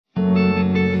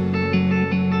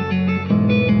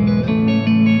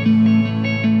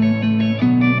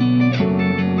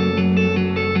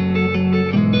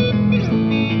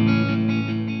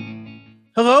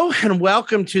Hello and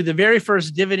welcome to the very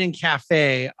first Dividend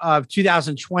Cafe of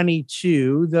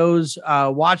 2022. Those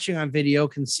watching on video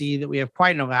can see that we have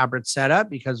quite an elaborate setup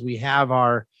because we have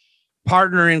our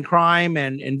partner in crime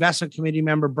and investment committee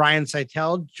member, Brian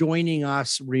Seitel, joining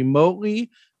us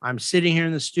remotely. I'm sitting here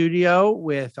in the studio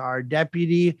with our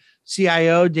deputy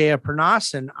CIO, Dea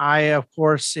Pernas, and I, of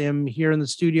course, am here in the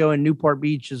studio in Newport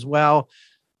Beach as well.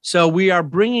 So we are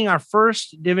bringing our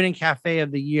first Dividend Cafe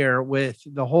of the year with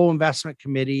the whole investment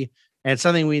committee, and it's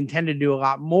something we intend to do a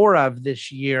lot more of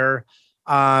this year.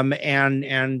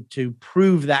 And to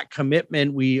prove that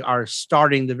commitment, we are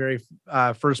starting the very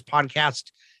first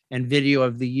podcast and video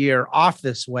of the year off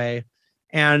this way.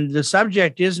 And the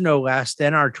subject is no less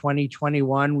than our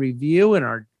 2021 review and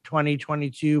our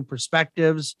 2022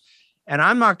 perspectives. And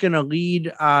I'm not going to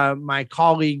lead my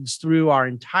colleagues through our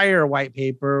entire white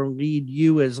paper, lead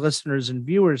you as listeners and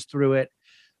viewers through it,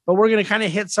 but we're going to kind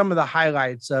of hit some of the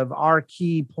highlights of our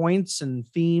key points and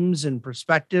themes and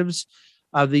perspectives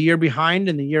of the year behind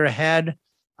and the year ahead.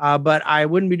 But I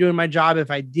wouldn't be doing my job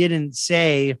if I didn't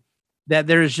say that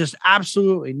there is just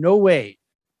absolutely no way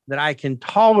that I can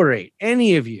tolerate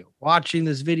any of you watching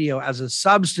this video as a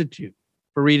substitute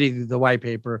for reading the white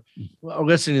paper, or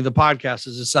listening to the podcast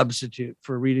as a substitute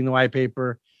for reading the white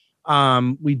paper.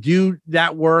 We do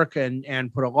that work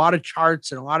and put a lot of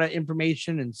charts and a lot of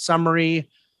information and summary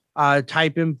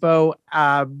type info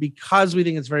because we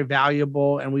think it's very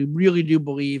valuable. And we really do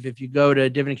believe if you go to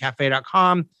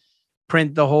dividendcafe.com,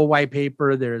 print the whole white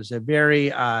paper, there's a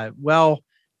very well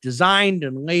designed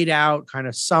and laid out kind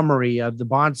of summary of the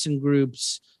Bahnsen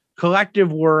Group's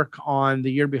collective work on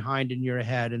the year behind and year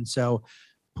ahead. And so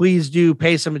please do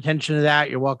pay some attention to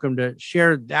that. You're welcome to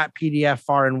share that PDF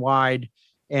far and wide.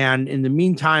 And in the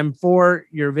meantime, for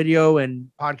your video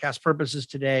and podcast purposes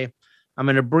today, I'm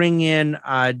going to bring in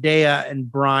Dea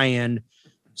and Brian.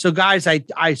 So guys,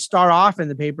 I start off in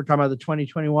the paper talking about the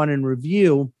 2021 in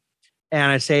review,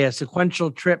 and I say a sequential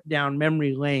trip down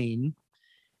memory lane.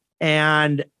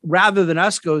 And rather than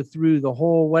us go through the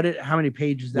whole, how many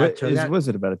pages that took? Was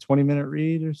it about a 20-minute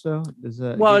read or so?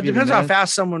 Well, it depends how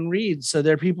fast someone reads. So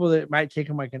there are people that might take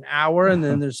them like an hour, and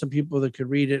then there's some people that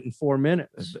could read it in 4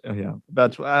 minutes. Yeah,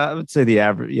 I would say the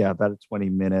average, about a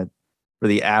 20-minute for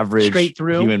the average straight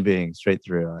through human being, straight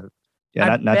through.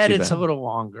 I not bet too it's bad. a little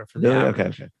longer for the Really?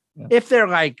 average. Okay. Yeah. If they're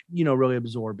like, really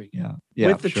absorbing it. Yeah.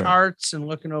 With the charts and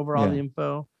looking over all the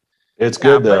info. It's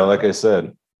good though, like I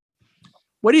said.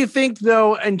 What do you think,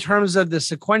 though, in terms of the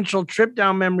sequential trip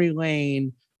down memory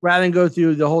lane, rather than go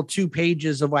through the whole 2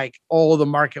 pages of like all the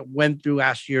market went through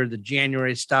last year, the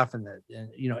January stuff and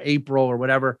the April or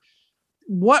whatever?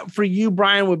 What for you,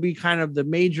 Brian, would be kind of the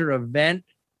major event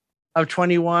of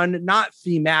 21, not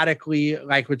thematically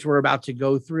like which we're about to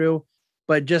go through,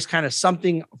 but just kind of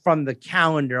something from the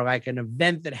calendar, like an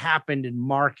event that happened in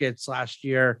markets last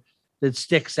year that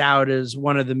sticks out as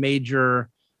one of the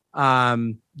major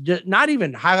not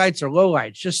even highlights or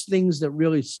lowlights, just things that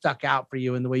really stuck out for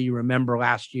you in the way you remember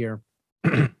last year?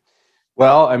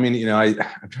 Well, I mean, I'm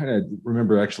trying to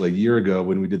remember actually a year ago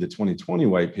when we did the 2020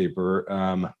 white paper,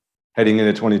 heading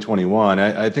into 2021.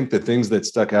 I think the things that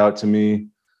stuck out to me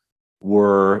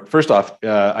were, first off,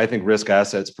 I think risk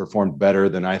assets performed better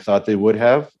than I thought they would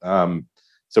have.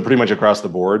 So pretty much across the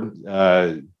board,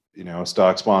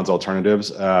 stocks, bonds,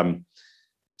 alternatives.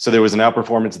 So there was an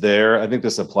outperformance there. I think the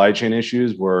supply chain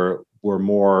issues were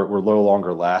no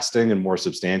longer lasting and more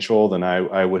substantial than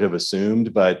I would have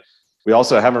assumed. But we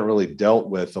also haven't really dealt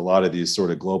with a lot of these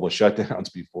sort of global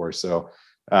shutdowns before. So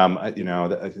I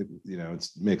think it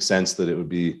makes sense that it would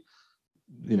be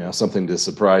something to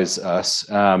surprise us.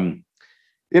 And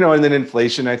then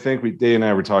inflation. I think Dave and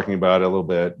I were talking about it a little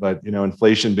bit, but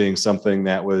inflation being something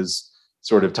that was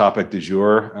sort of topic du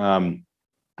jour,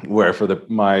 where for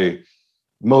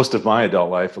most of my adult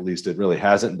life, at least, it really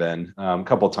hasn't been. A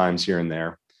couple of times here and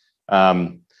there.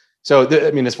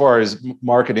 As far as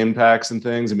market impacts and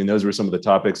things, those were some of the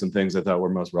topics and things I thought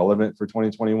were most relevant for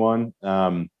 2021.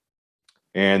 And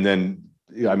then,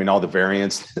 all the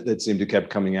variants that seemed to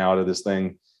kept coming out of this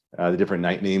thing, the different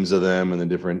night names of them and the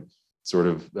different sort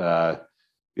of,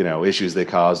 issues they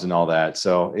caused and all that.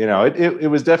 So, it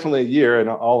was definitely a year, and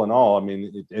all in all,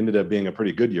 it ended up being a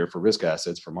pretty good year for risk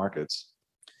assets for markets.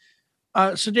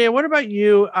 So Dave, what about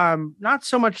you? Not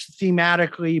so much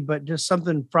thematically, but just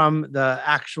something from the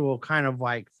actual kind of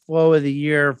like flow of the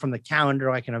year from the calendar,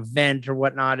 like an event or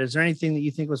whatnot. Is there anything that you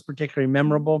think was particularly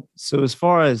memorable? So as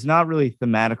far as not really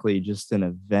thematically, just an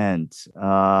event,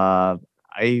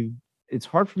 it's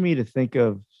hard for me to think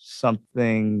of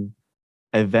something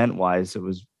event-wise that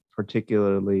was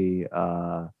particularly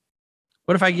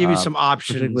What if I give you some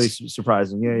particularly options?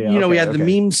 surprising. Yeah, yeah. You know, we Okay, had the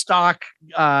okay. meme stock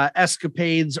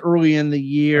escapades early in the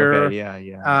year. Okay, yeah,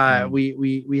 yeah.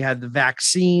 We had the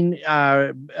vaccine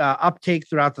uptake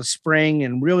throughout the spring,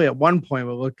 and really at one point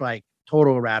it looked like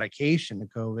total eradication of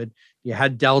COVID. You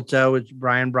had Delta, which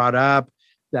Brian brought up,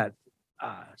 that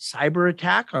cyber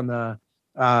attack on the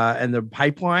and the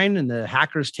pipeline, and the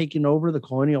hackers taking over the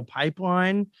Colonial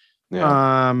Pipeline.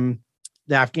 Yeah.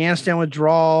 The Afghanistan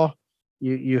withdrawal.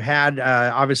 You had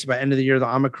obviously by end of the year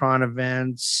the Omicron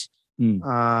events.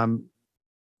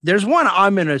 There's one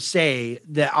I'm going to say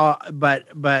that,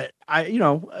 but I,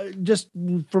 just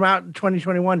from out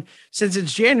 2021, since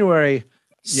it's January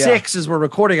 6th as we're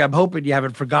recording, I'm hoping you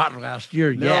haven't forgotten last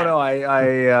year yet. No,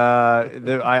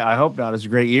 I hope not. It's a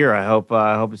great year. I hope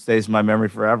it stays in my memory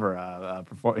forever.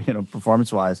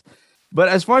 Performance wise, but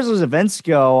as far as those events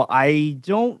go,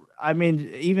 I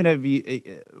mean, even if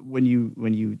when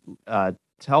you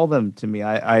tell them to me,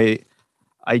 I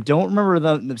don't remember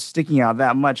them sticking out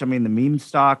that much. I mean, the meme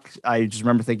stock, I just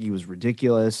remember thinking it was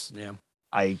ridiculous. Yeah.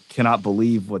 I cannot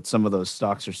believe what some of those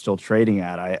stocks are still trading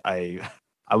at. I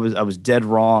was dead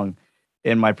wrong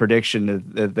in my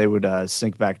prediction that they would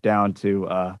sink back down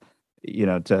to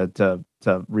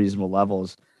to reasonable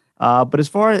levels. But as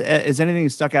far as anything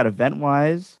stuck out event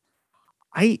wise,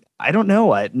 I don't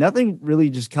know. Nothing really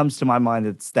just comes to my mind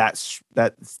that's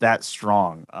that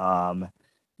strong.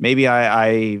 Maybe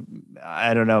I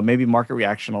don't know. Maybe market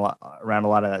reaction around a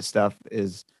lot of that stuff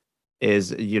is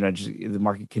just the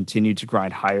market continued to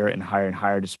grind higher and higher and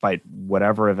higher despite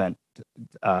whatever event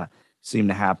seemed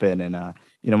to happen. And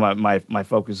my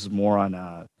focus is more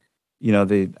on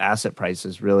the asset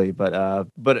prices really. But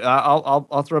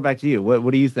I'll throw it back to you.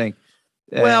 What do you think?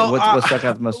 Well, what stuck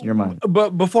out the most in your mind?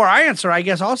 But before I answer, I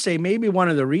guess I'll say maybe one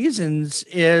of the reasons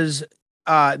is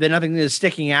that nothing is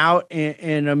sticking out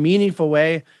in a meaningful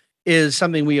way is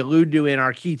something we allude to in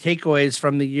our key takeaways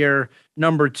from the year.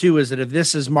 Number 2 is that if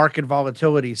this is market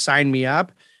volatility, sign me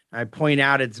up. I point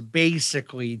out it's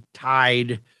basically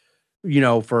tied,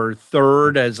 for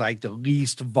third as like the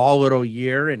least volatile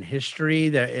year in history.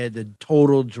 The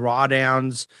total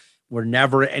drawdowns were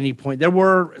never at any point. There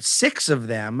were 6 of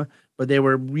them, but they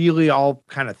were really all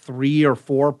kind of 3 or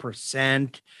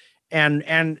 4%.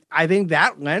 And I think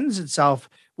that lends itself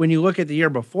when you look at the year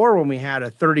before when we had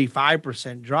a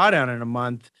 35% drawdown in a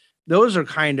month. Those are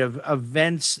kind of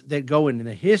events that go into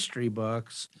the history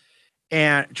books.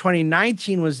 And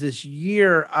 2019 was this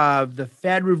year of the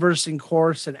Fed reversing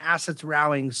course and assets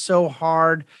rallying so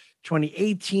hard.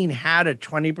 2018 had a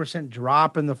 20%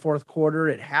 drop in the fourth quarter.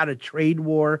 It had a trade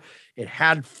war. It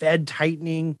had Fed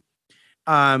tightening.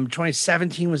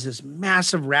 2017 was this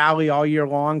massive rally all year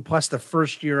long, plus the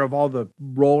first year of all the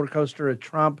roller coaster of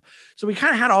Trump. So we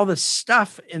kind of had all this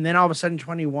stuff. And then all of a sudden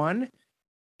 21,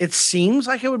 it seems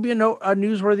like it would be a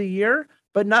newsworthy year,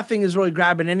 but nothing is really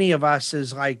grabbing any of us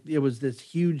as like it was this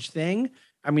huge thing.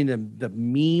 I mean, the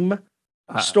meme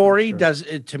story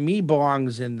to me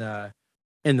belongs in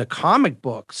the comic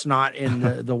books, not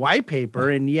in the white paper.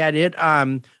 And yet it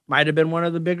might have been one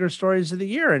of the bigger stories of the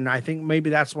year. And I think maybe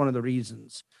that's one of the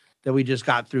reasons that we just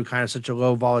got through kind of such a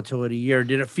low volatility year.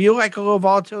 Did it feel like a low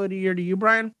volatility year to you,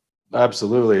 Brian?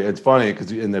 Absolutely. It's funny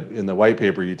because in the white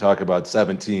paper, you talk about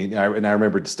 17. And I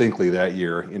remember distinctly that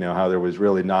year, how there was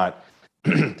really not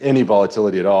any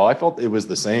volatility at all. I felt it was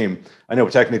the same. I know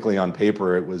technically on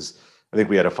paper, I think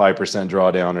we had a 5%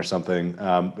 drawdown or something.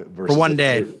 For one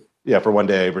day. Yeah, for one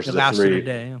day versus a 3. A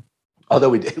day, yeah. Although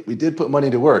we did put money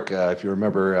to work, if you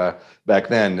remember back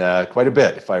then, quite a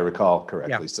bit, if I recall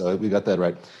correctly. Yeah. So we got that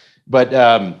right. But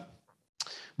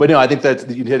no, I think that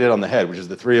you hit it on the head, which is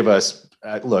the 3 of us.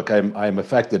 Look, I'm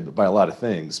affected by a lot of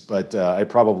things, but I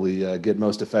probably get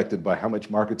most affected by how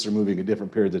much markets are moving at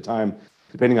different periods of time,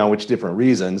 depending on which different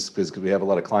reasons, because we have a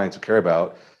lot of clients who care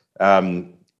about.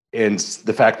 And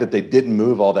the fact that they didn't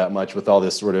move all that much with all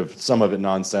this sort of, some of it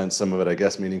nonsense, some of it, I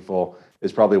guess, meaningful,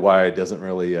 is probably why it doesn't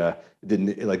really,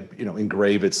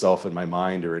 engrave itself in my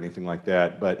mind or anything like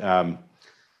that. But,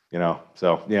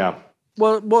 so yeah.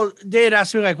 Well, Dave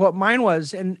asked me like what mine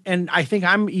was. And I think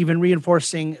I'm even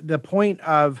reinforcing the point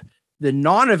of the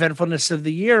non-eventfulness of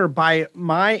the year by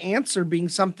my answer being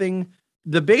something,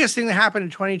 the biggest thing that happened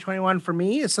in 2021 for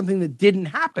me is something that didn't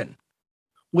happen,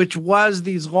 which was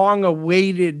these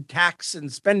long-awaited tax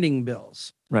and spending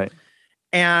bills. Right.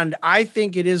 And I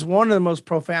think it is one of the most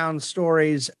profound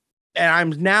stories, and I'm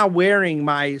now wearing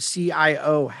my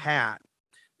CIO hat,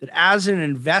 that as an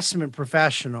investment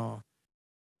professional,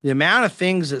 the amount of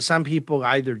things that some people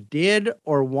either did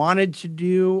or wanted to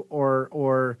do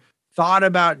or thought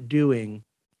about doing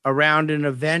around an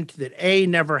event that A,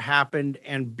 never happened,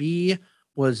 and B,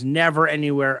 was never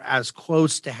anywhere as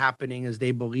close to happening as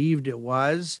they believed it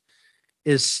was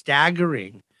is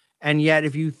staggering. And yet,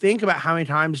 if you think about how many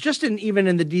times, even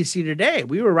in the DC Today,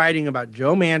 we were writing about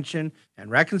Joe Manchin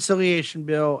and reconciliation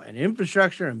bill and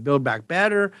infrastructure and Build Back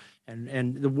Better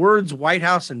and the words White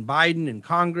House and Biden and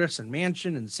Congress and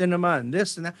Manchin and Sinema and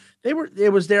this and that.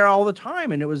 It was there all the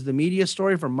time, and it was the media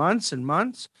story for months and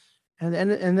months.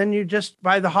 And then you just,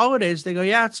 by the holidays, they go,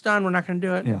 yeah, it's done. We're not going to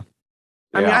do it. Yeah.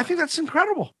 I mean, I think that's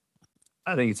incredible.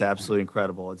 I think it's absolutely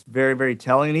incredible. It's very, very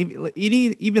telling. And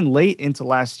even late into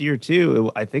last year,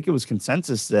 too, I think it was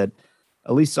consensus that,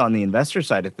 at least on the investor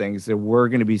side of things, there were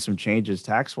going to be some changes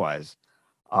tax-wise.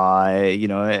 And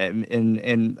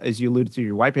as you alluded to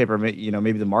your white paper,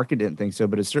 maybe the market didn't think so,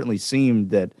 but it certainly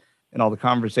seemed that in all the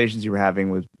conversations you were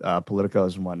having with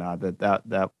politicos and whatnot,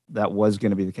 that was going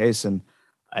to be the case, and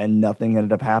nothing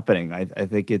ended up happening. I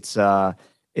think it's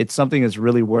something that's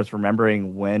really worth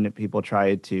remembering when people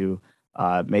try to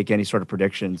make any sort of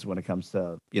predictions when it comes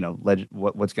to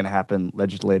what's going to happen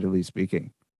legislatively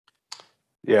speaking.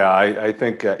 Yeah, I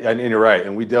think, and you're right.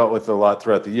 And we dealt with a lot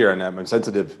throughout the year. And I'm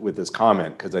sensitive with this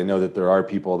comment because I know that there are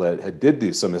people that did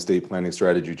do some estate planning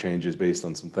strategy changes based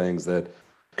on some things that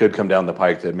could come down the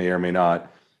pike that may or may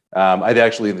not. I'd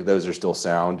actually think those are still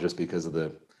sound just because of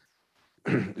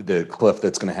the cliff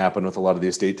that's going to happen with a lot of the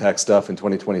estate tax stuff in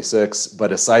 2026.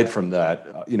 But aside from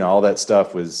that, all that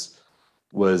stuff was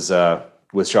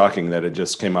shocking that it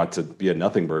just came out to be a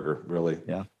nothing burger, really.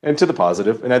 Yeah. And to the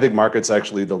positive. And I think markets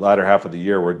actually, the latter half of the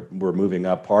year, were moving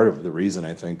up. Part of the reason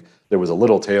I think there was a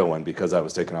little tailwind because that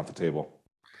was taken off the table.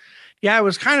 Yeah, it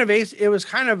was kind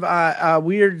of a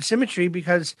weird symmetry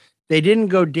because they didn't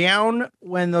go down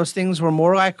when those things were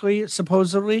more likely,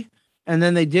 supposedly, and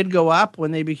then they did go up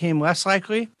when they became less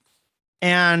likely.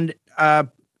 And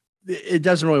it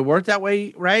doesn't really work that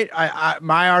way, right?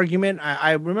 My argument,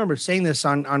 I remember saying this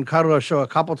on Kudlow's show a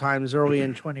couple times early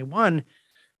in 21.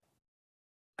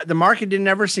 The market didn't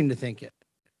ever seem to think it,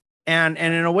 and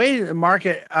in a way, the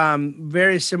market,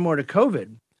 very similar to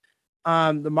COVID,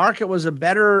 the market was a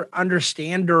better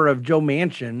understander of Joe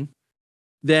Manchin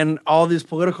than all these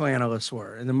political analysts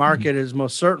were, and the market has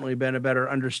most certainly been a better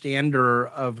understander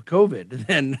of COVID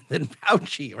than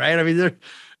Fauci, right? I mean,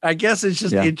 I guess it's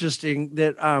just interesting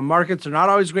that markets are not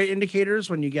always great indicators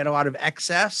when you get a lot of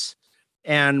excess,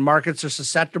 and markets are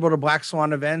susceptible to black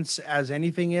swan events as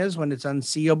anything is when it's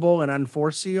unseeable and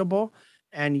unforeseeable.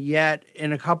 And yet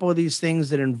in a couple of these things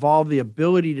that involve the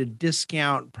ability to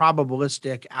discount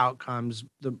probabilistic outcomes,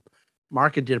 the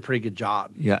market did a pretty good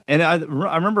job. Yeah. And I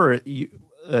remember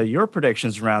your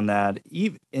predictions around that,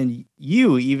 even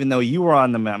though you were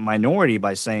on the minority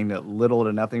by saying that little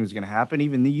to nothing was going to happen,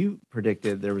 even you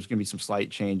predicted there was going to be some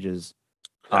slight changes.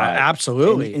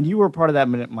 Absolutely. And you were part of that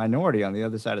minority on the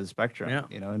other side of the spectrum. Yeah.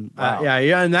 And wow.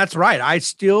 And that's right.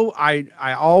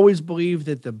 I always believed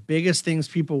that the biggest things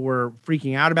people were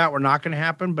freaking out about were not going to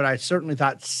happen, but I certainly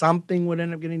thought something would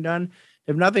end up getting done,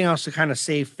 if nothing else, to kind of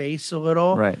save face a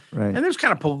little. Right. And there's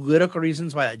kind of political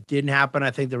reasons why that didn't happen.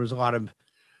 I think there was a lot of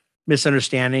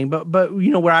misunderstanding, but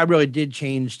where I really did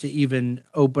change to even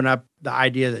open up the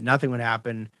idea that nothing would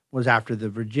happen was after the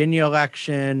Virginia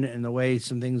election and the way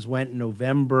some things went in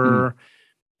November.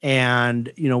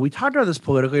 And, we talked about this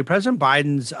politically. President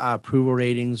Biden's approval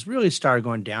ratings really started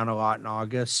going down a lot in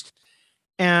August.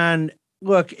 And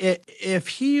look, if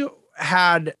he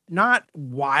had not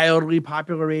wildly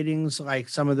popular ratings like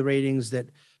some of the ratings that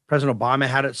President Obama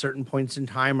had at certain points in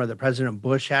time or that President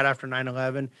Bush had after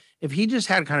 9/11, if he just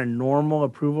had kind of normal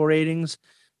approval ratings,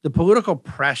 the political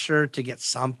pressure to get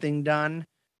something done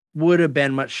would have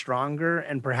been much stronger,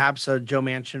 and perhaps a Joe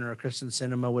Manchin or a Kyrsten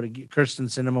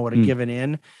Sinema would have given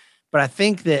in. But I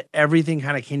think that everything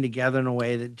kind of came together in a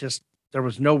way that just there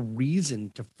was no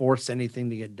reason to force anything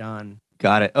to get done.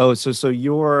 Got it. Oh, so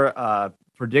your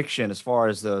prediction as far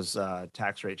as those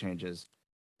tax rate changes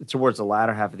towards the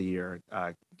latter half of the year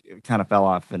it kind of fell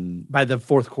off, and by the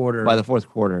fourth quarter,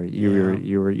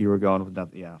 you were going with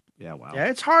nothing. Yeah. Wow. Yeah,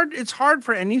 it's hard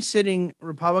for any sitting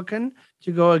Republican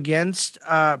to go against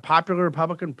a popular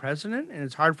Republican president, and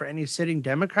it's hard for any sitting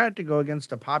Democrat to go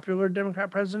against a popular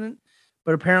Democrat president.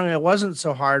 But apparently, it wasn't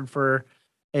so hard for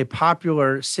a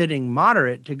popular sitting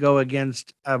moderate to go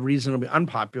against a reasonably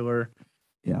unpopular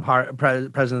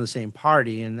president of the same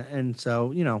party, and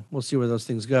so we'll see where those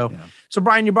things go. Yeah. So,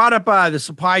 Brian, you brought up the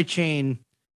supply chain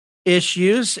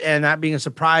issues, and that being a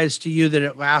surprise to you that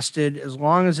it lasted as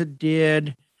long as it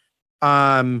did.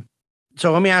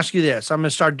 So let me ask you this. I'm going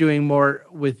to start doing more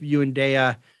with you and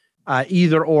Dea,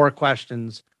 either or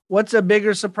questions. What's a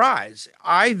bigger surprise?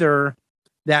 Either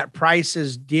that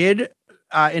prices did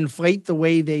inflate the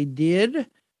way they did,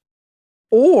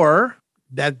 or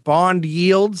that bond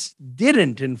yields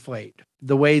didn't inflate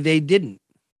the way they didn't?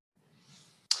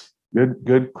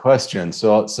 Good question.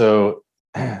 So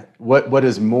what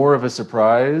is more of a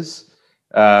surprise?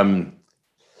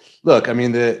 Look, I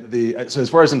mean, so as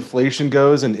far as inflation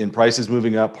goes and prices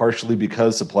moving up partially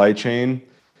because supply chain,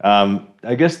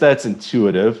 I guess that's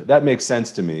intuitive. That makes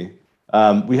sense to me.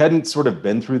 We hadn't sort of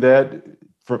been through that,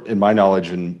 in my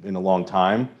knowledge, in a long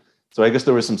time. So I guess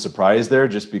there was some surprise there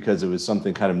just because it was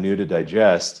something kind of new to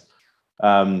digest.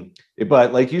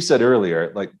 But like you said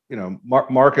earlier, like,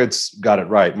 markets got it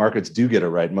right. Markets do get it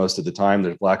right most of the time.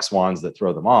 There's black swans that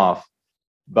throw them off.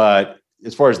 But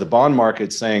as far as the bond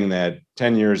market saying that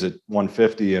 10 years at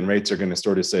 150 and rates are going to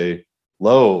sort of say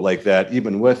low like that,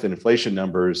 even with inflation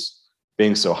numbers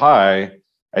being so high,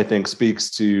 I think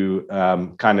speaks to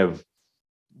kind of,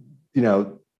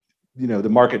 the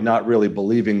market not really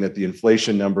believing that the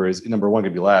inflation number is, number one,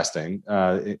 going to be lasting.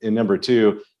 And number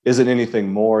two, isn't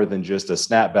anything more than just a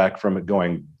snapback from it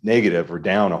going negative or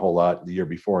down a whole lot the year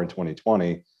before in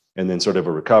 2020, and then sort of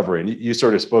a recovery. And you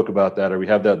sort of spoke about that, or we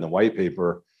have that in the white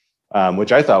paper,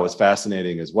 which I thought was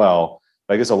fascinating as well.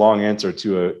 I guess a long answer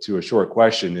to a short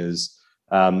question is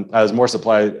I was more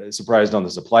surprised on the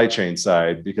supply chain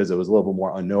side because it was a little bit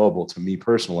more unknowable to me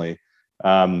personally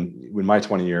with my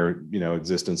 20-year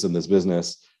existence in this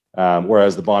business.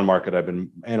 Whereas the bond market I've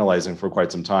been analyzing for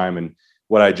quite some time, and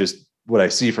what I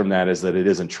see from that is that it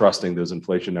isn't trusting those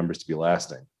inflation numbers to be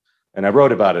lasting. And I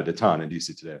wrote about it a ton in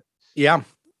DC Today. Yeah,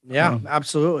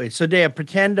 absolutely. So Dave,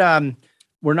 pretend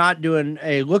we're not doing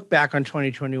a look back on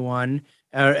 2021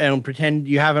 and pretend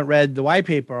you haven't read the white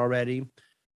paper already.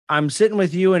 I'm sitting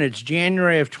with you and it's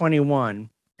January of 21,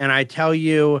 and I tell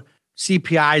you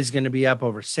CPI is going to be up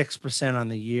over 6% on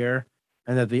the year,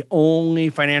 and that the only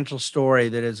financial story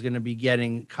that is going to be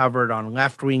getting covered on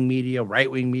left-wing media,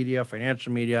 right-wing media,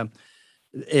 financial media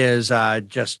is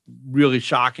just really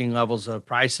shocking levels of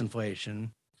price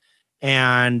inflation.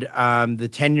 And the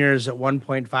 10 years at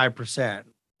 1.5%.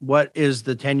 What is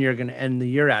the 10-year going to end the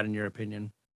year at, in your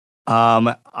opinion?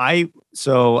 I'm glad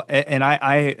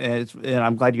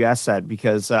you asked that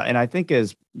because, and I think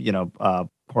as,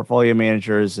 portfolio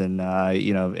managers and,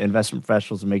 investment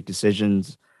professionals make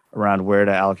decisions around where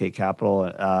to allocate capital,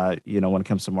 when it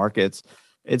comes to markets,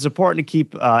 it's important to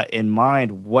keep in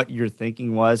mind what your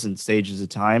thinking was in stages of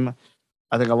time.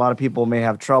 I think a lot of people may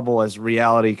have trouble as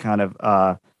reality kind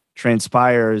of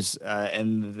transpires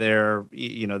and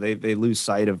they lose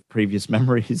sight of previous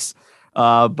memories.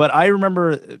 But I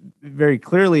remember very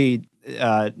clearly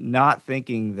not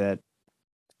thinking that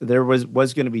there was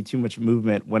going to be too much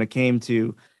movement when it came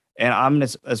to, and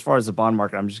as far as the bond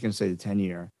market, I'm just going to say the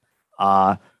 10-year,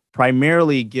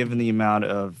 primarily given the amount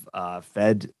of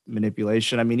Fed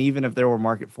manipulation. I mean, even if there were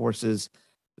market forces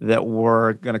that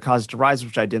were going to cause it to rise,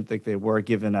 which I didn't think they were,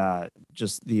 given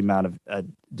just the amount of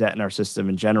debt in our system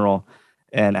in general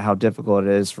and how difficult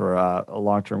it is for a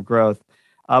long-term growth.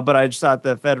 But I just thought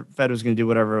the Fed was going to do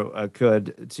whatever it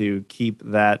could to keep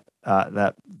that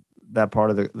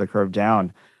part of the curve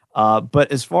down.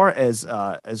 But as far as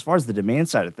the demand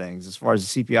side of things, as far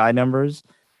as the CPI numbers,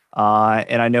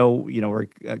 and I know we're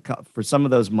for some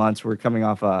of those months we're coming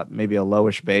off maybe a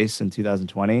lowish base in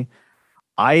 2020.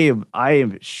 I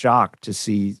am shocked to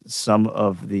see some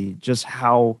of the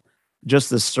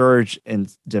the surge in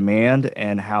demand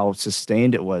and how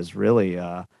sustained it was. Really,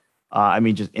 I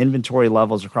mean, just inventory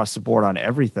levels across the board on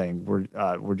everything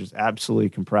were just absolutely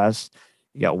compressed.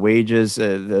 You got wages,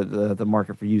 the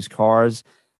market for used cars,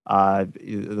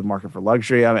 the market for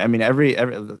luxury. I mean,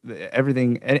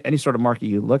 everything, any sort of market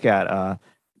you look at,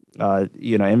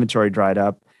 inventory dried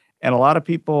up. And a lot of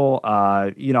people,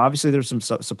 obviously there's some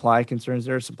supply concerns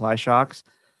there, supply shocks,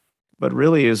 but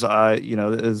really is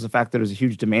the fact that there's a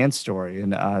huge demand story,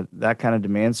 and that kind of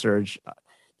demand surge.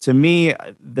 To me,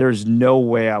 there's no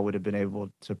way I would have been able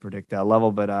to predict that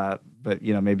level, but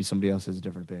maybe somebody else has a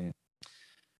different opinion.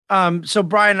 So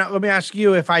Brian, let me ask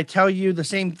you, if I tell you the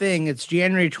same thing, it's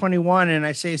January 21, and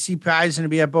I say CPI is going to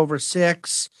be up over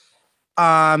 6%.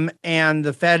 And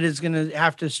the Fed is going to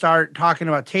have to start talking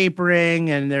about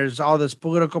tapering, and there's all this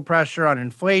political pressure on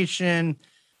inflation.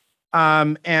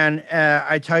 And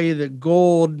I tell you that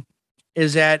gold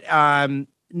is at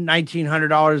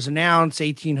 $1,900 an ounce,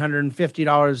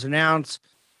 $1,850 an ounce.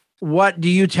 What do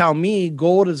you tell me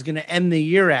gold is going to end the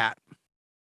year at?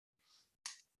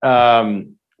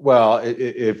 Well,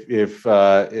 if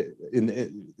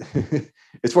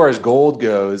as far as gold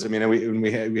goes, I mean,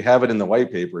 we have it in the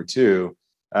white paper too.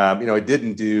 It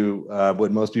didn't do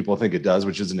what most people think it does,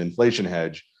 which is an inflation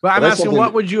hedge. Well, I'm asking,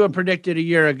 what would you have predicted a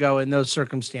year ago in those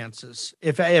circumstances?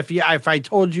 If I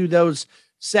told you those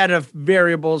set of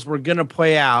variables were going to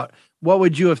play out, what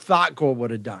would you have thought gold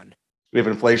would have done? If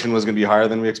inflation was going to be higher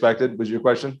than we expected, was your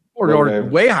question? Or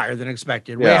way higher than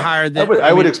expected, way higher than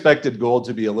I would expected gold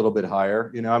to be a little bit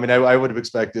higher. I would have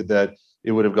expected that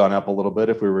it would have gone up a little bit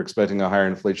if we were expecting a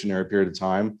higher inflationary period of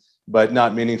time, but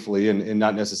not meaningfully and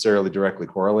not necessarily directly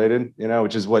correlated,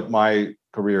 which is what my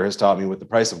career has taught me with the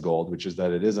price of gold, which is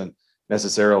that it isn't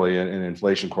necessarily an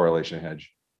inflation correlation hedge.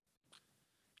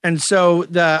 And so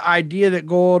the idea that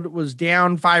gold was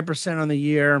down 5% on the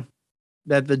year,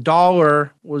 that the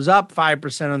dollar was up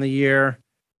 5% on the year,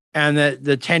 and that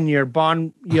the 10-year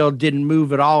bond yield didn't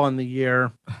move at all on the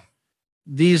year,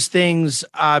 these things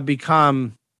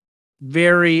become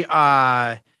very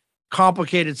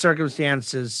complicated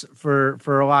circumstances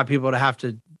for a lot of people to have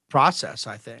to process,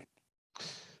 I think.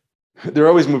 They're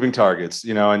always moving targets,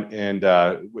 and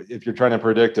if you're trying to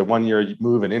predict a 1 year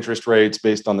move in interest rates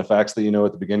based on the facts that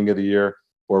at the beginning of the year,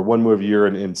 or one move a year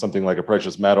in something like a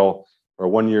precious metal, or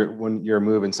 1 year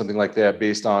move in something like that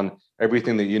based on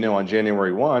everything that on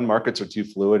January 1, markets are too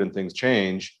fluid and things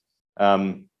change.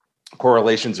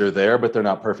 Correlations are there, but they're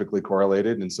not perfectly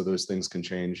correlated. And so those things can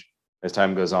change as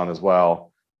time goes on as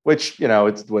well, which,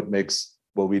 it's what makes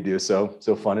what we do so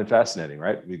fun and fascinating,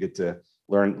 right? We get to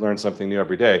learn something new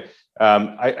every day.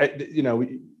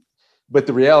 But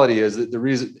the reality is that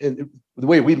the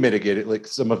way we mitigate it, like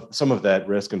some of that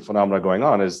risk and phenomena going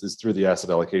on is through the asset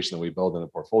allocation that we build in the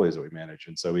portfolios that we manage.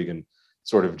 And so we can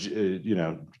sort of,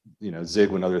 zig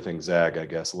when other things zag, I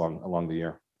guess, along the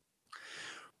year.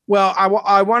 Well,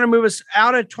 I want to move us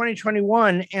out of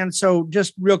 2021. And so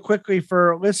just real quickly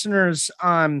for listeners,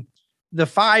 the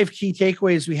 5 key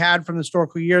takeaways we had from the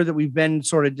historical year that we've been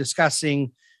sort of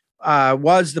discussing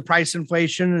was the price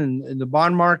inflation and the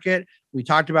bond market. We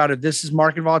talked about if this is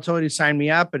market volatility, sign me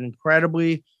up. An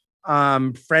incredibly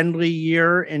friendly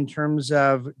year in terms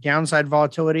of downside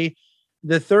volatility.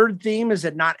 The third theme is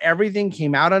that not everything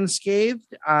came out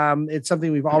unscathed. It's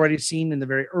something we've already seen in the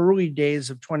very early days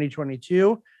of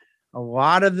 2022. A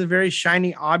lot of the very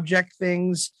shiny object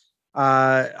things,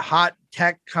 hot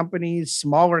tech companies,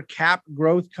 smaller cap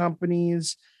growth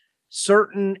companies,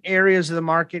 certain areas of the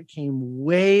market came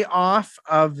way off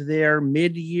of their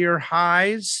mid-year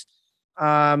highs.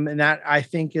 And that I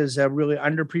think is a really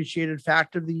underappreciated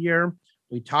fact of the year.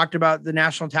 We talked about the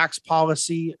national tax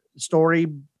policy story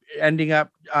ending up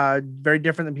very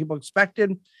different than people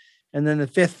expected. And then the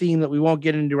fifth theme that we won't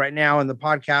get into right now in the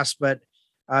podcast, but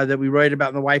that we write about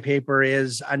in the white paper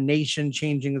is a nation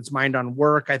changing its mind on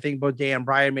work. I think both Dan and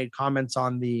Brian made comments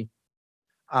on the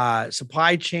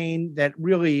supply chain that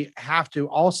really have to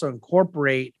also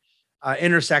incorporate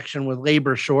intersection with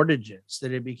labor shortages,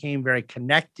 that it became very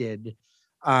connected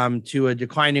to a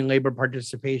declining labor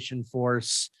participation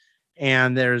force.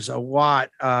 And there's a lot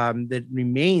that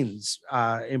remains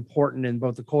important in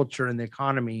both the culture and the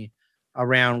economy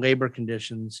around labor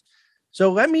conditions.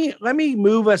 So let me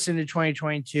move us into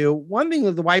 2022. One thing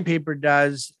that the white paper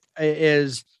does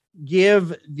is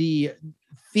give the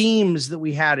themes that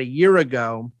we had a year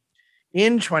ago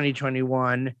in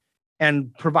 2021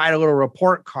 and provide a little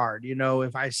report card.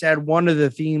 If I said one of the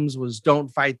themes was don't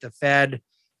fight the Fed,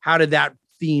 how did that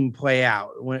theme play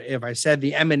out? If I said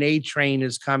the M&A train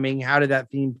is coming, how did that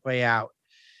theme play out?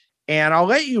 And I'll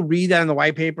let you read that in the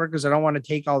white paper because I don't want to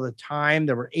take all the time.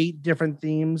 There were 8 different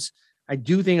themes. I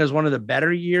do think it was one of the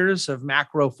better years of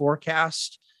macro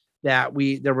forecast that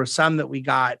there were some that we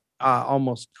got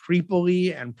almost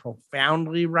creepily and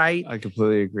profoundly right. I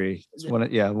completely agree. It's one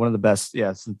of the best.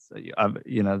 Yeah, since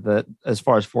that as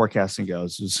far as forecasting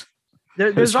goes,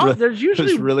 there's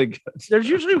usually really good. There's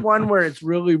usually one where it's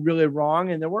really, really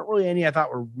wrong, and there weren't really any I thought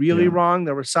were really wrong.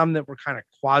 There were some that were kind of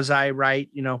quasi right.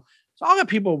 So I'll let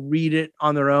people read it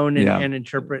on their own and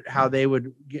interpret how they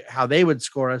would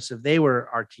score us if they were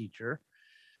our teacher.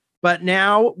 But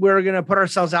now we're going to put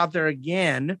ourselves out there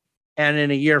again. And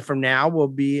in a year from now, we'll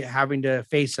be having to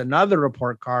face another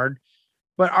report card.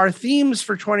 But our themes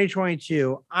for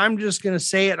 2022, I'm just going to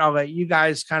say it. I'll let you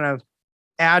guys kind of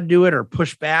add to it or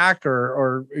push back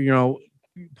or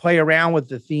play around with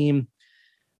the theme.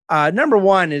 Number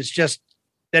one is just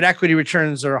that equity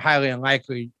returns are highly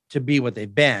unlikely to be what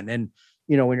they've been. And,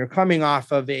 when you're coming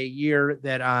off of a year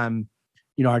that,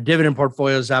 our dividend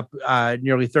portfolio is up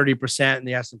nearly 30%, and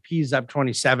the S&P is up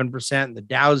 27%, and the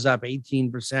Dow's up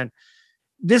 18%.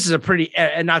 This is a pretty,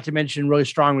 and not to mention really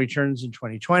strong returns in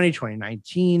 2020,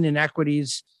 2019 in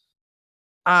equities.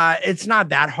 It's not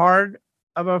that hard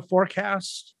of a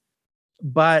forecast,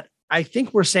 but I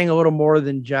think we're saying a little more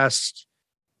than just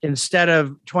instead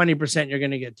of 20%, you're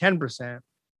going to get 10%.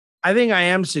 I think I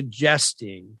am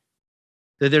suggesting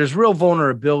that there's real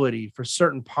vulnerability for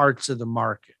certain parts of the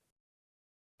market.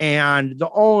 And the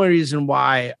only reason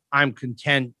why I'm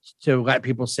content to let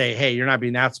people say, hey, you're not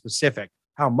being that specific,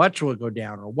 how much will it go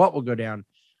down or what will go down?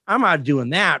 I'm not doing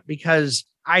that because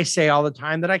I say all the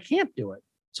time that I can't do it.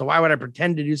 So why would I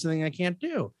pretend to do something I can't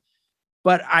do?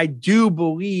 But I do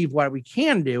believe what we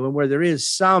can do, and where there is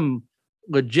some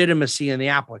legitimacy in the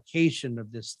application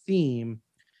of this theme,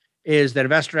 is that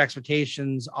investor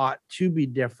expectations ought to be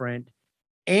different.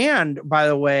 And by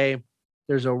the way,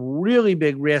 there's a really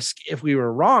big risk if we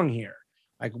were wrong here.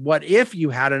 Like, what if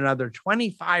you had another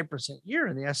 25% year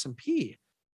in the S&P?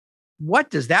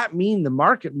 What does that mean the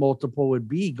market multiple would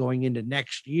be going into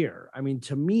next year? I mean,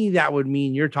 to me, that would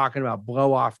mean you're talking about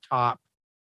blow off top.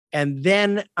 And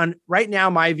then right now,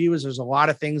 my view is there's a lot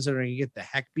of things that are going to get the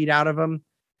heck beat out of them.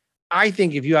 I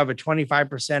think if you have a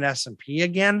 25% S&P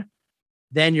again,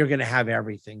 then you're going to have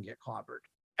everything get clobbered,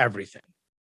 everything.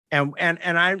 And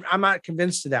I'm not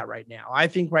convinced of that right now. I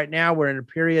think right now we're in a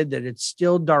period that it's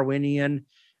still Darwinian,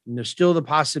 and there's still the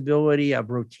possibility of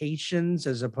rotations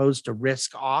as opposed to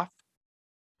risk off.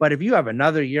 But if you have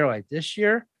another year like this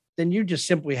year, then you just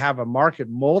simply have a market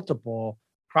multiple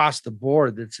across the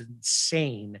board that's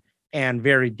insane and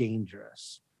very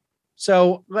dangerous.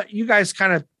 So let you guys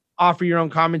kind of offer your own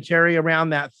commentary around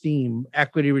that theme.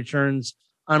 Equity returns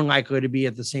unlikely to be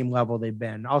at the same level they've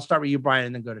been. I'll start with you, Brian,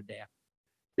 and then go to Dan.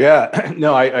 Yeah,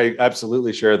 no, I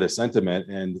absolutely share the sentiment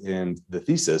and the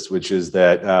thesis, which is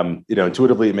that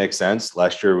intuitively it makes sense.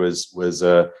 Last year was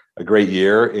a great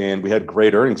year, and we had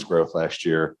great earnings growth last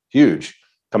year, huge,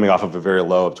 coming off of a very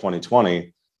low of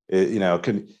 2020. And I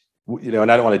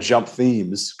don't want to jump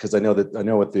themes because I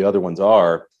know what the other ones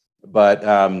are, but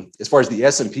as far as the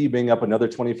S&P being up another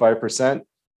 25%.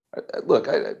 Look,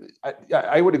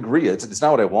 I would agree. It's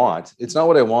not what I want. It's not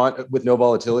what I want with no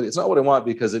volatility. It's not what I want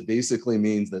because it basically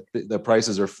means that the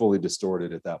prices are fully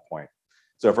distorted at that point.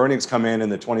 So if earnings come in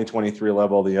the 2023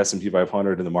 level, the S&P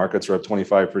 500 and the markets are up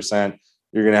 25%,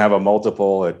 you're going to have a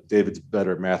multiple at, David's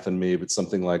better at math than me, but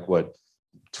something like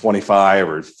 25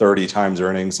 or 30 times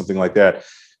earnings, something like that.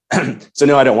 So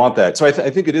no, I don't want that. So I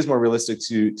think it is more realistic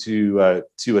to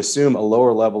assume a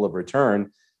lower level of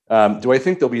return. Do I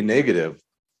think they'll be negative?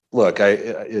 Look,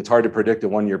 it's hard to predict a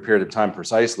 1 year period of time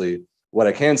precisely. What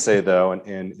I can say, though,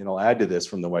 and I'll add to this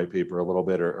from the white paper a little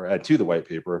bit, or add to the white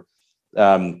paper,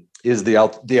 is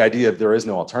the idea of there is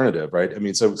no alternative, right? I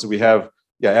mean, so we have,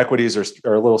 equities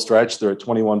are a little stretched. They're at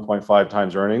 21.5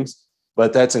 times earnings,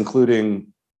 but that's including,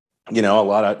 a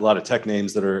lot of tech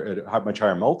names that are at much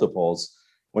higher multiples.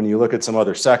 When you look at some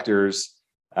other sectors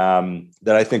that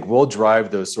I think will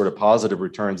drive those sort of positive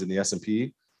returns in the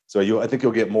S&P. So I think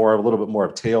you'll get a little bit more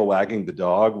of tail wagging the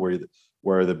dog,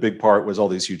 where the big part was all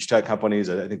these huge tech companies.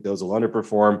 I think those will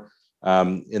underperform,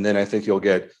 and then I think you'll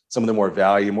get some of the more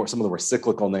value, some of the more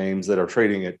cyclical names that are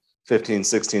trading at 15,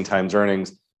 16 times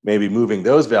earnings, maybe moving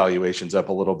those valuations up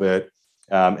a little bit.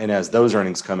 And as those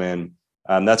earnings come in,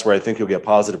 that's where I think you'll get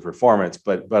positive performance.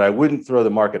 But I wouldn't throw the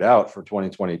market out for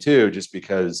 2022 just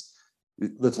because.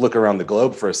 Let's look around the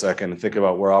globe for a second and think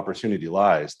about where opportunity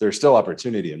lies. There's still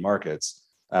opportunity in markets.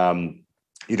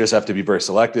 You just have to be very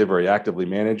selective, very actively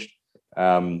managed,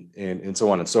 and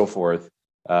so on and so forth.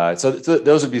 So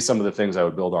those would be some of the things I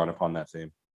would build on upon that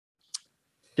theme.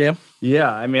 Dan?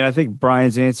 Yeah, I mean, I think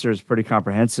Brian's answer is pretty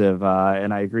comprehensive,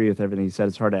 and I agree with everything he said.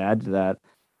 It's hard to add to that.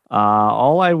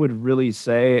 All I would really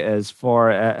say, as far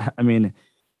as,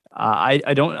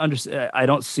 I don't understand. I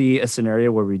don't see a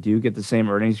scenario where we do get the same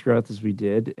earnings growth as we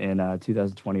did in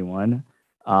 2021.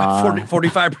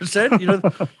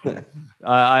 45%.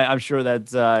 I'm sure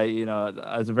that's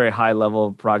it's a very high level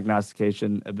of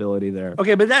prognostication ability there.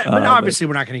 Okay, but obviously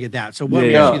we're not going to get that. So let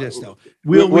me ask you this though: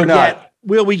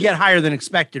 will we get higher than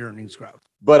expected earnings growth?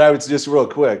 But I would just real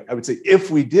quick, I would say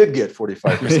if we did get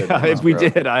 45%, if we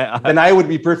did, then I would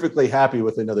be perfectly happy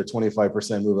with another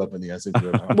 25% move up in the S&P.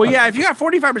 Well, yeah, if you got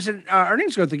 45%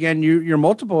 earnings growth again, your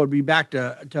multiple would be back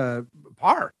to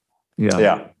par.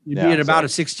 Yeah. You'd be at about a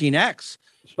 16x.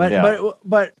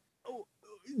 But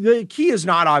the key is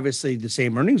not obviously the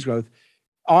same earnings growth.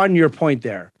 On your point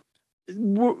there,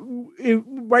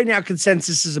 right now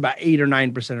consensus is about 8 or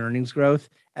 9% earnings growth,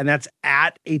 and that's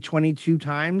at a 22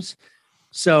 times.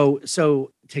 So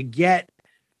to get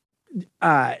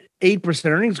 8%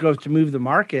 earnings growth to move the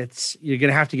markets, you're going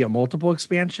to have to get multiple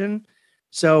expansion.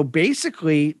 So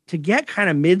basically, to get kind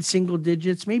of mid-single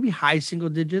digits, maybe high single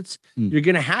digits, you're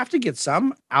going to have to get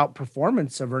some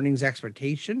outperformance of earnings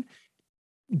expectation.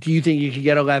 Do you think you could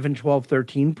get 11, 12,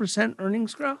 13%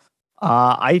 earnings growth?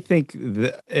 I think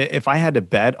if I had to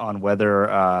bet on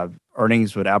whether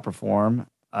earnings would outperform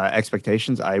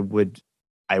expectations, I would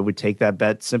I would take that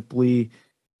bet simply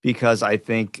because I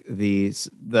think the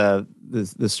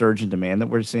surge in demand that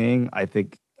we're seeing, I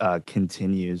think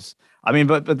continues. I mean,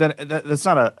 but then that's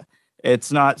not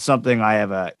it's not something I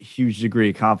have a huge degree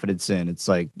of confidence in. It's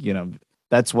like,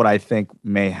 that's what I think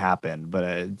may happen, but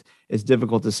it's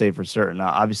difficult to say for certain.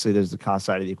 Obviously, there's the cost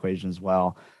side of the equation as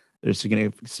well. There's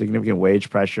significant wage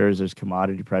pressures. There's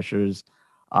commodity pressures.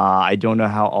 I don't know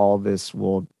how all this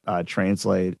will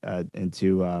translate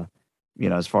into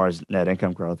as far as net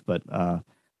income growth, but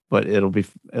it'll be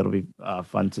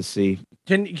fun to see.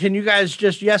 Can you guys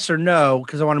just yes or no?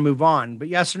 Because I want to move on, but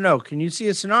yes or no? Can you see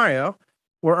a scenario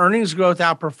where earnings growth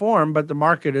outperform, but the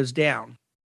market is down?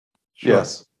 Sure.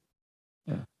 Yes.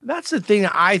 Yeah. That's the thing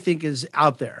that I think is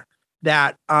out there,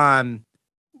 that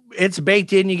it's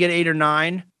baked in. You get 8 or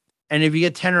 9, and if you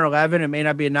get 10 or 11, it may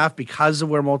not be enough because of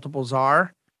where multiples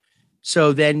are.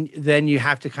 So then you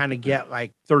have to kind of get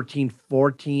like 13,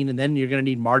 14, and then you're going to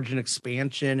need margin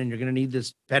expansion, and you're going to need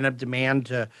this pent up demand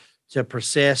to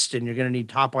persist, and you're going to need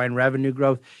top line revenue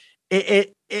growth.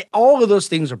 All of those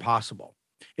things are possible.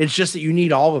 It's just that you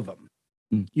need all of them.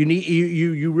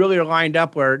 You really are lined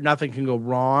up where nothing can go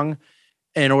wrong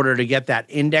in order to get that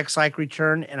index-like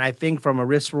return. And I think from a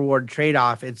risk-reward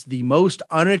trade-off, it's the most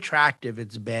unattractive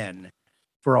it's been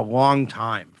for a long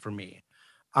time for me.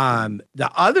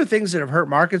 The other things that have hurt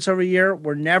markets over a year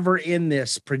were never in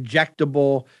this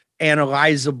projectable,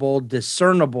 analyzable,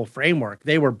 discernible framework.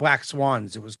 They were black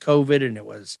swans. It was COVID, and it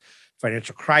was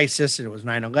financial crisis, and it was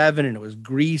 9/11, and it was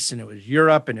Greece, and it was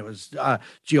Europe, and it was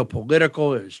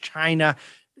geopolitical, it was China.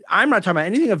 I'm not talking about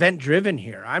anything event-driven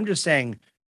here. I'm just saying,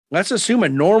 let's assume a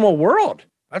normal world.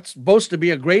 That's supposed to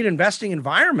be a great investing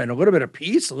environment, a little bit of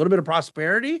peace, a little bit of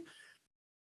prosperity.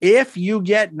 If you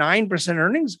get 9%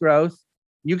 earnings growth,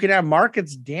 you can have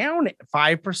markets down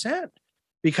 5%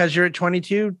 because you're at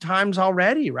 22 times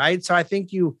already, right? So I think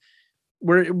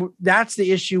that's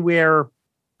the issue where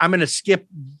I'm going to skip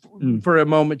for a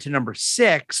moment to number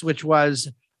 6, which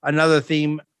was another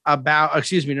theme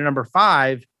to number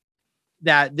 5,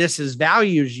 that this is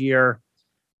values year.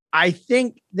 I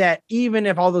think that even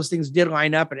if all those things did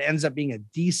line up, it ends up being a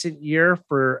decent year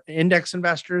for index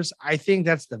investors. I think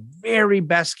that's the very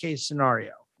best case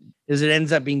scenario, is it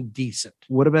ends up being decent.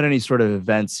 What about any sort of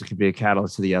events that could be a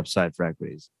catalyst to the upside for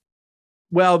equities?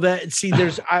 Well,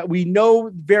 we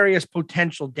know various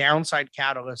potential downside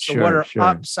catalysts. So what are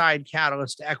upside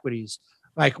catalysts to equities?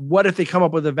 Like, what if they come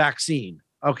up with a vaccine?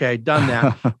 Okay, done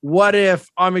that. What if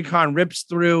Omicron rips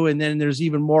through and then there's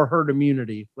even more herd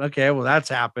immunity? Okay, well, that's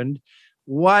happened.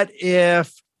 What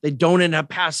if they don't end up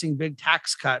passing big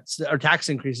tax cuts or tax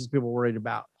increases people were worried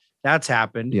about? That's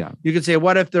happened. Yeah. You could say,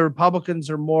 what if the Republicans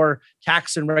are more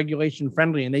tax and regulation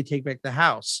friendly and they take back the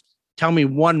House? Tell me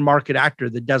one market actor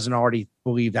that doesn't already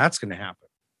believe that's going to happen.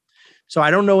 So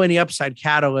I don't know any upside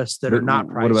catalysts that are not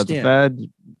priced in. What about the Fed?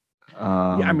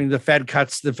 The Fed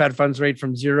cuts the Fed funds rate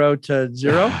from 0 to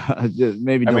 0.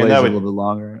 Maybe delays a little bit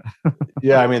longer.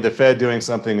 Yeah, the Fed doing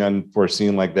something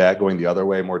unforeseen like that, going the other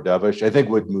way, more dovish, I think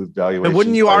would move valuations. But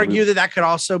wouldn't you argue that could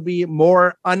also be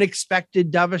more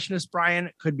unexpected dovishness, Brian?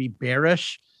 It could be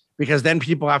bearish, because then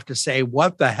people have to say,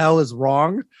 what the hell is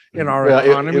wrong in our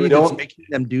economy that's making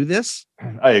them do this?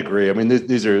 I agree.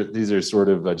 These are sort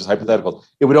of just hypothetical.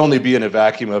 It would only be in a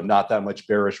vacuum of not that much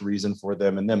bearish reason for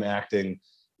them, and them acting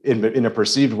in a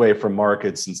perceived way from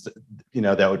markets, and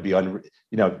that would be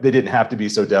they didn't have to be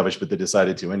so dovish, but they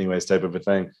decided to anyways, type of a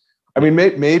thing.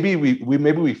 Maybe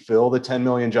we fill the 10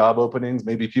 million job openings.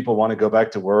 Maybe people want to go back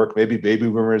to work. Maybe baby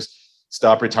boomers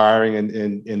stop retiring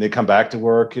and they come back to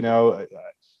work.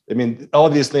 All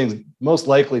of these things, most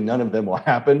likely none of them will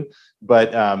happen,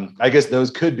 but I guess those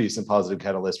could be some positive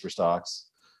catalysts for stocks.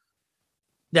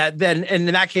 That then, and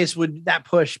in that case, would that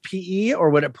push PE or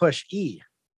would it push E?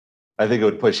 I think it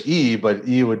would push E, but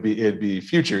it'd be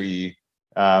future E.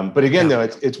 But again, though,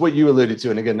 it's what you alluded to,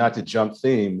 and again, not to jump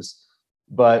themes,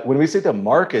 but when we say the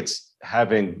market's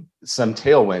having some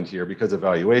tailwind here because of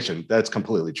valuation, that's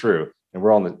completely true, and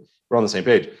we're on the same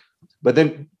page. But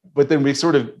then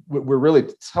we're really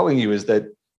telling you is that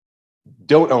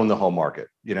don't own the whole market,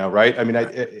 right?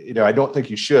 I don't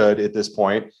think you should at this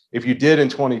point. If you did in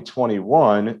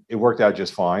 2021, it worked out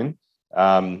just fine.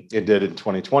 It did in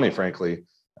 2020, frankly.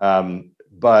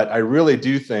 But I really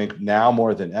do think now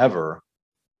more than ever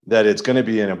that it's going to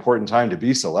be an important time to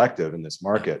be selective in this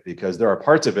market, because there are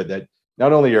parts of it that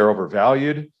not only are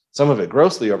overvalued, some of it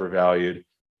grossly overvalued,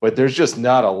 but there's just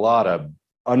not a lot of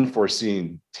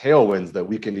unforeseen tailwinds that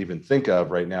we can even think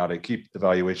of right now to keep the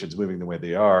valuations moving the way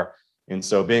they are. And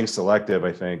so being selective,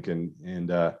 I think, and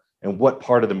and what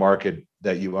part of the market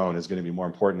that you own is going to be more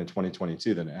important in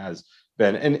 2022 than it has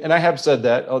been. And I have said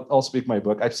that. I'll speak my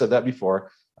book. I've said that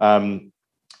before, and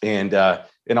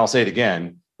I'll say it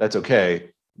again. That's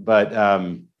okay, but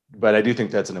I do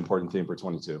think that's an important theme for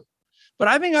 22. But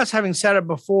I think us having said it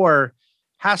before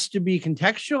has to be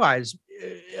contextualized.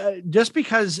 Just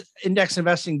because index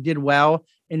investing did well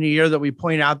in the year that we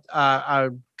point out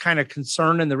a kind of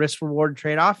concern in the risk reward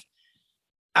trade-off,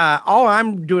 all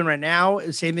I'm doing right now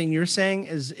is same thing you're saying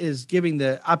is giving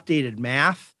the updated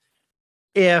math.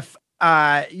 If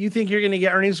you think you're going to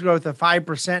get earnings growth of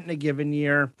 5% in a given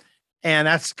year, and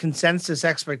that's consensus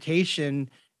expectation,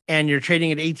 and you're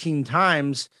trading at 18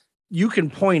 times, you can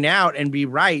point out and be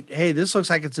right. Hey, this looks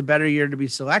like it's a better year to be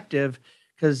selective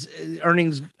because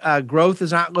earnings growth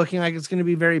is not looking like it's going to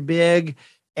be very big,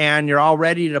 and you're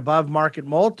already at above market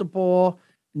multiple.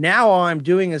 Now all I'm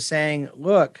doing is saying,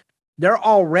 look, they're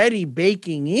already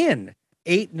baking in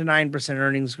 8 to 9%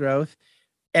 earnings growth.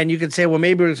 And you could say, well,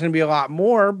 maybe it's going to be a lot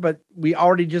more, but we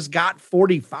already just got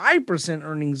 45%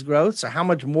 earnings growth. So how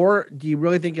much more do you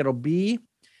really think it'll be?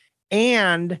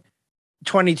 And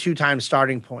 22 times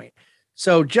starting point.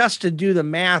 So just to do the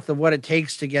math of what it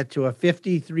takes to get to a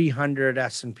 5,300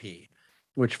 S&P,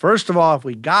 which first of all, if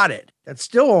we got it, that's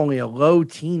still only a low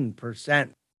teen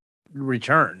 %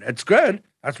 return. It's good.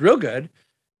 That's real good.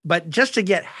 But just to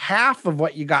get half of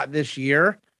what you got this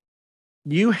year,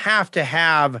 you have to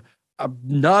have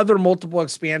another multiple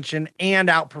expansion and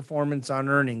outperformance on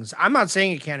earnings. I'm not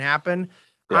saying it can't happen.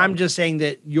 Yeah. I'm just saying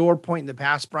that your point in the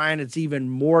past, Brian, it's even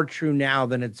more true now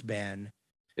than it's been.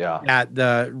 Yeah. That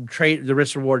the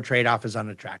risk reward trade-off is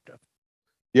unattractive.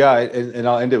 Yeah. And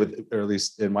I'll end it with, or at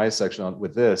least in my section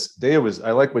with this,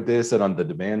 I like what Dave said on the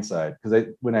demand side. Because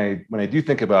when I do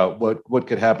think about what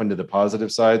could happen to the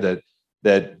positive side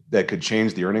that could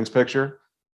change the earnings picture,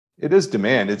 it is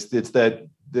demand. It's that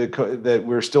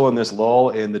we're still in this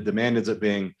lull, and the demand ends up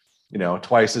being,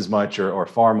 twice as much or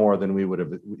far more than we would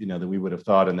have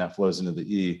thought, and that flows into the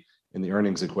E in the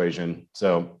earnings equation.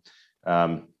 So,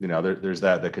 there's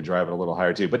that could drive it a little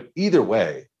higher too. But either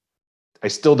way, I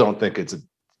still don't think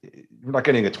we're not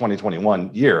getting a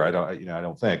 2021 year. I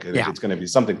don't think. I think it's going to be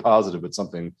something positive, but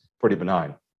something pretty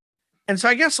benign. And so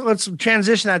I guess let's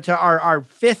transition that to our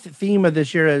fifth theme of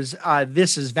this year is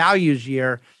this is values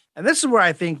year. And this is where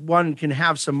I think one can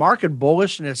have some market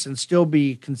bullishness and still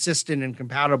be consistent and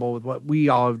compatible with what we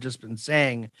all have just been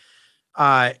saying.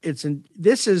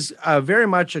 This is very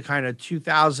much a kind of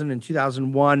 2000 and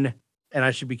 2001, and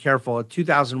I should be careful, a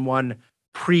 2001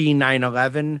 pre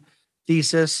 9/11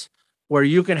 thesis, where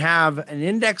you can have an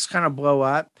index kind of blow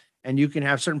up, and you can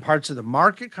have certain parts of the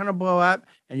market kind of blow up,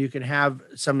 and you can have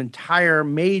some entire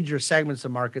major segments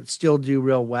of the market still do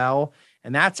real well.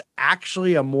 And that's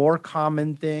actually a more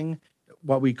common thing,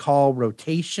 what we call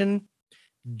rotation.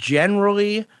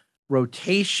 Generally,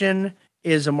 rotation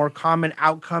is a more common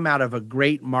outcome out of a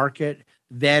great market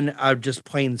than just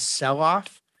plain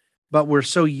sell-off. But we're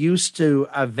so used to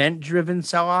event-driven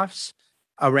sell-offs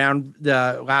around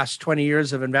the last 20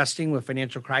 years of investing with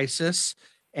financial crisis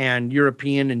and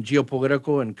European and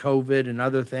geopolitical and COVID and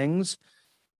other things.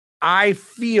 I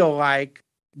feel like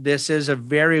this is a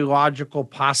very logical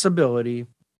possibility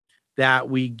that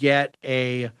we get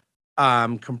a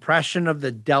compression of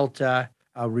the delta,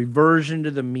 a reversion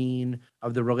to the mean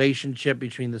of the relationship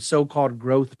between the so-called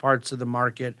growth parts of the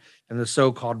market and the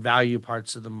so-called value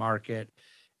parts of the market.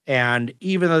 And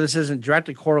even though this isn't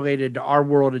directly correlated to our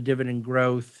world of dividend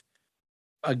growth,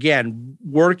 again,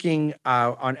 working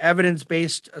on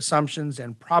evidence-based assumptions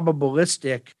and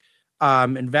probabilistic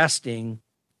investing,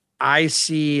 I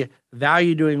see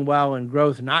value doing well and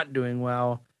growth not doing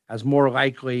well as more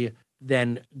likely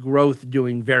than growth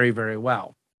doing very, very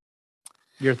well.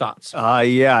 Your thoughts?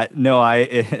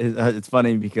 It's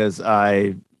funny because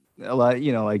like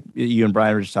you and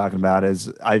Brian were just talking about,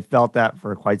 is I felt that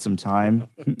for quite some time.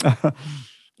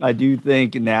 I do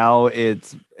think now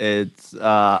it's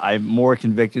I'm more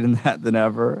convicted in that than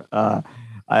ever.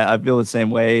 I feel the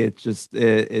same way. It's just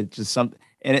something.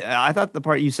 And I thought the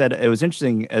part you said, it was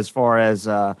interesting as far as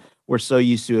we're so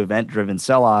used to event-driven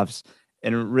sell-offs,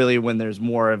 and really when there's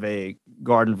more of a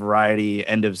garden variety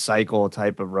end of cycle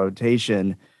type of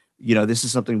rotation, this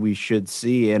is something we should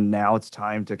see. And now it's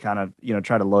time to kind of,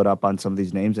 try to load up on some of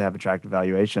these names that have attractive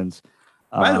valuations.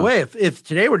 By the way, if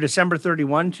today were December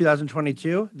 31,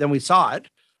 2022, then we saw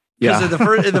it. Because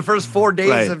in the first 4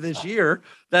 days of this year,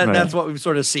 that's what we've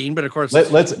sort of seen. But of course,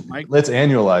 let's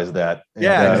annualize that.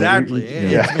 Yeah, exactly.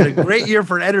 It's been a great year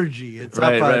for energy. It's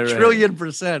up a trillion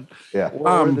 %. Yeah.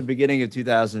 Or the beginning of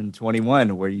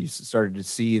 2021, where you started to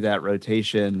see that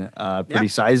rotation pretty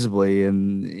sizably,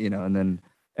 and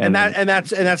And that's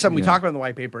something we talked about in the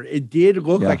white paper. It did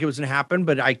look Yeah. like it was going to happen,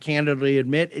 but I candidly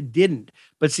admit it didn't.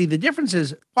 But see, the difference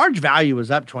is large value was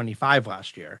up 25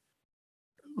 last year.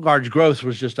 Large growth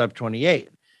was just up 28.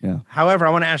 Yeah. However,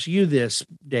 I want to ask you this,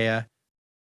 Dea.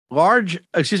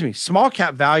 Small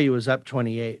cap value was up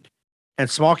 28 and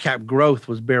small cap growth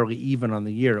was barely even on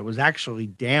the year. It was actually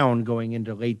down going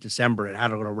into late December. It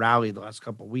had a little rally the last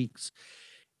couple of weeks.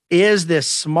 Is this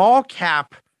small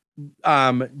cap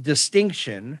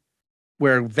distinction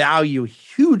where value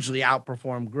hugely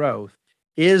outperformed growth,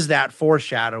 is that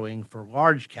foreshadowing for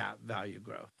large cap value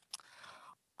growth?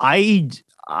 I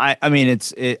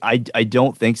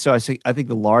don't think so. I think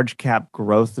the large cap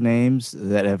growth names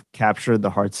that have captured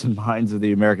the hearts and minds of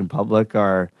the American public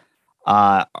are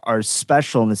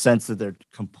special in the sense that they're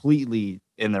completely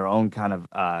in their own kind of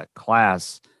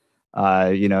class.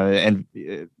 And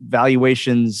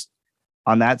valuations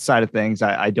on that side of things,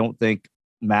 I don't think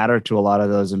matter to a lot of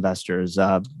those investors.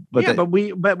 But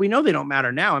we know they don't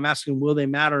matter now. I'm asking, will they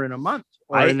matter in a month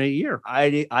or in a year?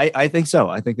 I think so.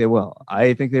 I think they will.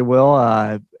 I've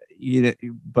thought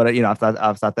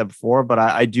that before, but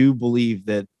I do believe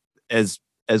that as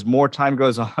more time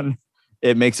goes on,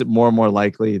 it makes it more and more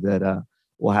likely that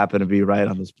we'll happen to be right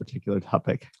on this particular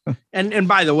topic. And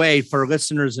by the way, for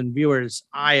listeners and viewers,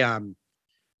 I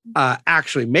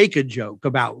actually make a joke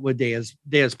about what Dea's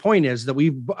point is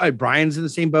that Brian's in the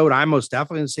same boat. I'm most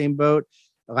definitely in the same boat.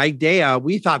 Like Dea,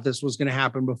 we thought this was going to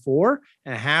happen before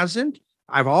and it hasn't.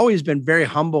 I've always been very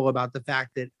humble about the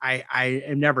fact that I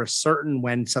am never certain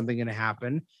when something going to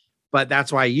happen, but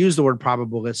that's why I use the word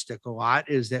probabilistic a lot,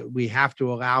 is that we have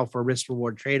to allow for risk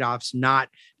reward trade-offs, not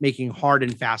making hard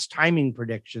and fast timing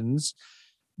predictions.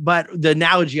 But the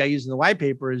analogy I use in the white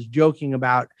paper is joking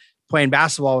about playing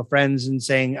basketball with friends and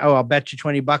saying, oh, I'll bet you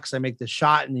 $20 I make the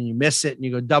shot, and then you miss it and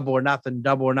you go double or nothing.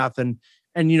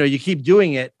 And, you keep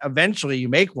doing it. Eventually you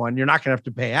make one, you're not going to have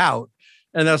to pay out.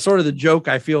 And that's sort of the joke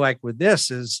I feel like with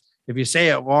this is if you say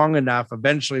it long enough,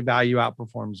 eventually value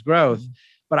outperforms growth. Mm-hmm.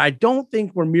 But I don't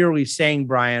think we're merely saying,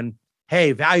 Brian,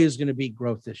 hey, value is going to beat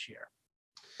growth this year.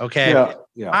 Okay.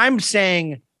 Yeah. I'm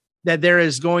saying that there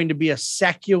is going to be a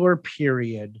secular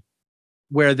period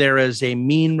where there is a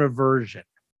mean reversion,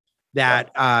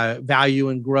 that value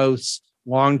and growth's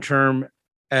long-term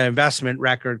investment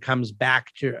record comes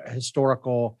back to a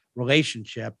historical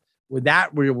relationship. With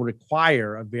that, we will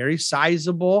require a very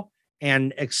sizable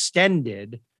and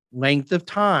extended length of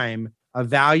time of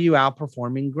value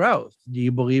outperforming growth. Do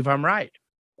you believe I'm right?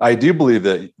 I do believe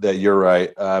that you're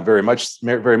right. Very much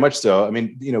so. I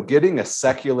mean, getting a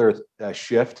secular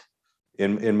shift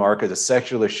in market, a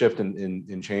secular shift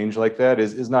in change like that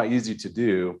is not easy to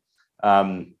do.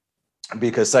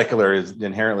 Because secular is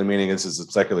inherently meaning this is a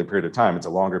secular period of time. It's a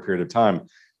longer period of time.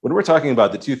 When we're talking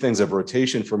about the two things of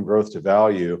rotation from growth to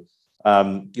value,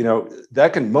 that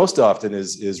can most often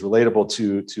is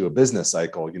relatable to a business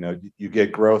cycle. You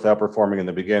get growth outperforming in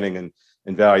the beginning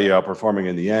and value outperforming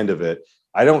in the end of it.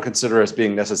 I don't consider us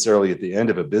being necessarily at the end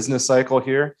of a business cycle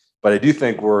here, but I do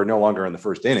think we're no longer in the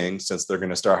first inning, since they're going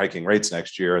to start hiking rates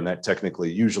next year, and that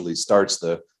technically usually starts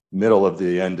the middle of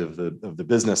the end of the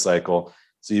business cycle.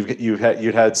 So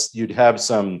you'd have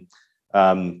some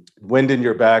wind in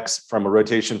your backs from a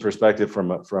rotation perspective,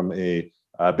 from a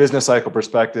business cycle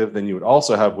perspective. Then you would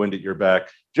also have wind at your back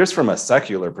just from a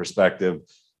secular perspective,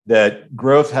 that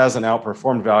growth hasn't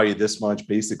outperformed value this much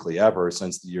basically ever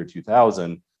since the year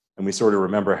 2000. And we sort of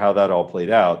remember how that all played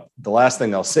out. The last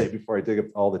thing I'll say before I take up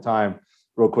all the time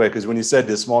real quick is when you said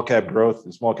this small cap growth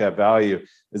and small cap value,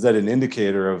 is that an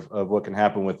indicator of what can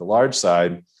happen with the large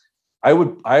side? I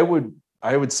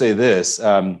would say this,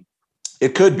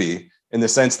 it could be, in the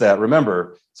sense that,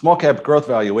 remember, small cap growth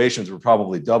valuations were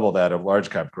probably double that of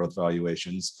large cap growth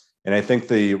valuations. And I think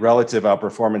the relative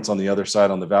outperformance on the other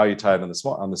side, on the value side, on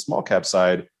the small cap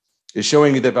side, is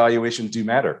showing you that valuations do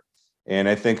matter. And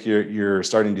I think you're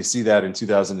starting to see that in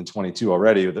 2022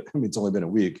 already. I mean, it's only been a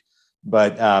week,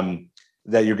 but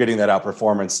that you're getting that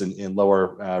outperformance in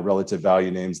lower relative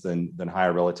value names than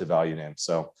higher relative value names.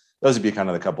 So those would be kind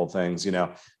of the couple of things,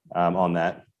 on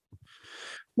that.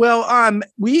 Well,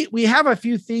 we have a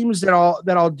few themes that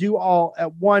I'll do all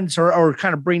at once or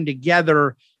kind of bring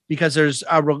together, because there's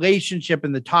a relationship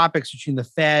in the topics between the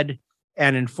Fed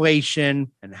and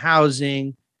inflation and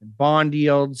housing and bond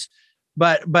yields.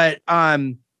 But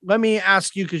let me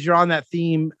ask you, because you're on that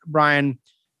theme, Brian,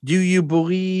 do you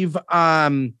believe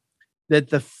that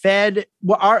the Fed,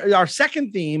 well, our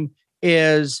second theme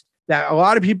is that a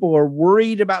lot of people are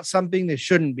worried about something they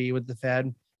shouldn't be with the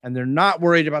Fed, and they're not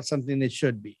worried about something they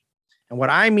should be. And what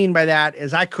I mean by that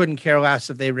is I couldn't care less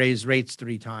if they raise rates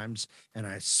 3 times. And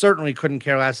I certainly couldn't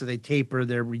care less if they taper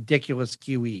their ridiculous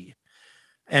QE.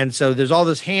 And so there's all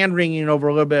this hand wringing over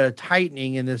a little bit of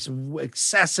tightening in this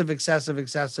excessive,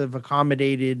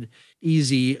 accommodated,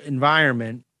 easy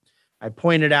environment. I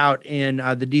pointed out in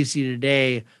the DC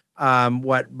Today,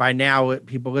 what by now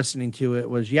people listening to it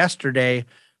was yesterday,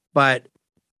 but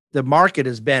the market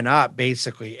has been up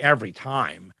basically every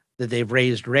time that they've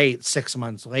raised rates 6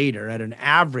 months later at an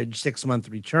average 6-month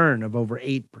return of over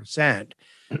 8%.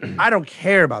 I don't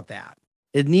care about that.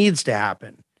 It needs to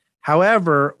happen.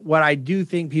 However, what I do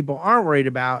think people aren't worried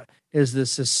about is the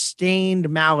sustained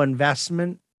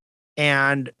malinvestment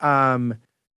and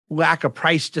lack of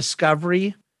price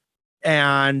discovery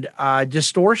and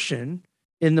distortion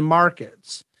in the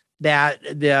markets, that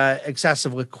the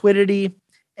excessive liquidity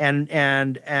and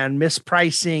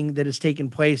mispricing that has taken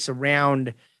place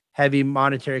around heavy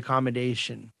monetary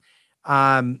accommodation.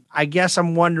 I guess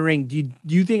I'm wondering, do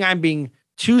you think I'm being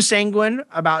too sanguine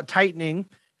about tightening?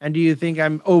 And do you think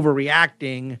I'm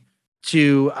overreacting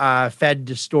to Fed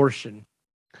distortion?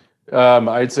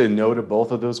 I'd say no to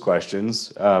both of those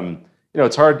questions.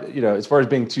 It's hard, as far as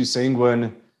being too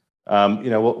sanguine,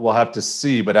 we'll have to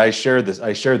see, but I share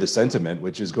the sentiment,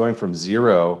 which is going from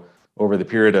 0 over the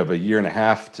period of a year and a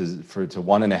half to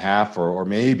 1.5 or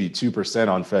maybe 2%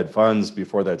 on Fed funds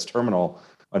before that's terminal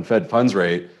on Fed funds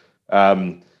rate.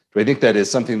 Do I think that is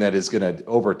something that is going to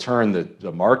overturn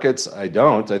the markets? I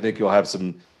don't. I think you'll have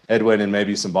some headwind and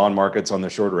maybe some bond markets on the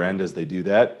shorter end as they do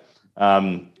that.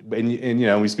 And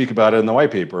we speak about it in the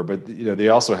white paper, but they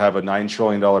also have a $9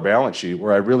 trillion balance sheet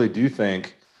where I really do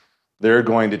think they're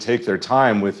going to take their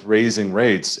time with raising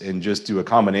rates and just do a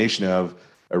combination of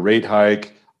a rate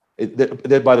hike.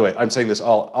 By the way, I'm saying this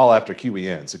all after QE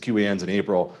ends. So QE ends in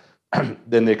April.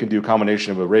 Then they can do a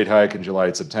combination of a rate hike in July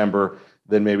and September.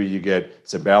 Then maybe you get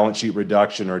some balance sheet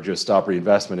reduction or just stop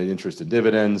reinvestment in interest and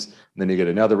dividends. And then you get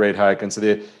another rate hike. And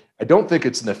so I don't think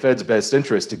it's in the Fed's best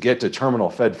interest to get to terminal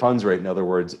Fed funds rate, in other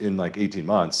words, in like 18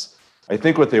 months. I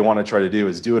think what they want to try to do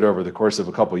is do it over the course of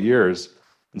a couple of years.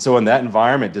 And so in that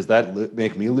environment, does that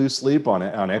make me lose sleep on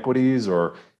equities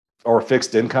or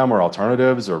fixed income or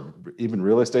alternatives or even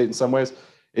real estate in some ways?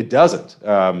 It doesn't.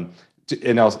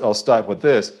 And I'll stop with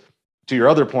this. To your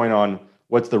other point on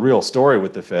what's the real story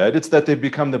with the Fed, it's that they've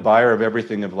become the buyer of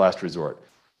everything of last resort.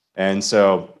 And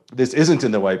so this isn't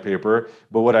in the white paper,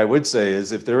 but what I would say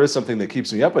is if there is something that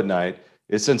keeps me up at night,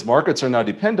 is since markets are now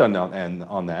dependent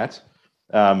on that,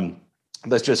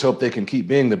 let's just hope they can keep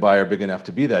being the buyer big enough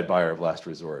to be that buyer of last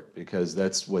resort, because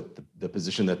that's what the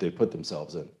position that they put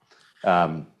themselves in.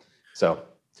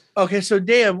 Okay, so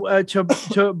Dave,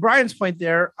 to Brian's point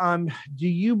there, do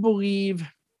you believe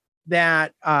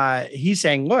that he's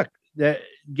saying, look, that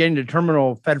getting to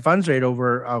terminal Fed funds rate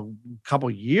over a couple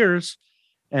of years,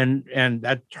 and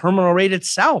that terminal rate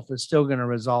itself is still going to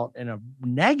result in a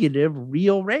negative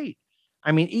real rate?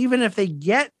 I mean, even if they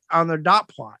get on their dot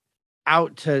plot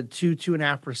out to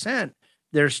 2.5%,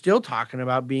 they're still talking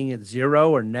about being at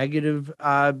 0 or negative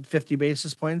 50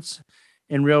 basis points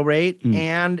in real rate.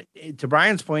 And to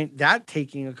Brian's point, that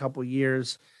taking a couple of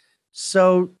years.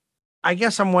 So I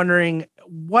guess I'm wondering,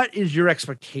 what is your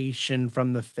expectation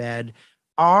from the Fed?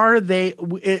 Are they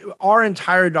our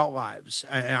entire adult lives?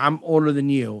 I'm older than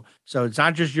you, so it's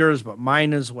not just yours, but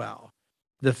mine as well.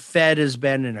 The Fed has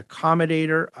been an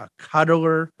accommodator, a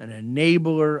cuddler, an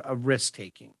enabler of risk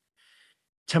taking.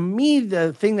 To me,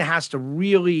 the thing that has to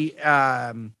really,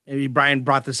 Brian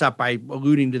brought this up by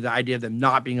alluding to the idea of them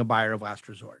not being a buyer of last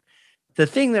resort. The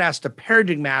thing that has to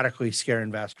paradigmatically scare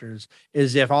investors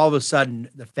is if all of a sudden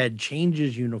the Fed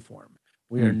changes uniform.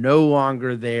 We are no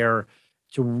longer there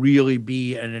to really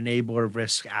be an enabler of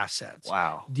risk assets.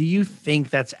 Wow. Do you think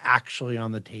that's actually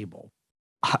on the table?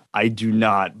 I do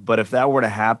not. But if that were to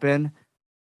happen,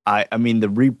 I mean, the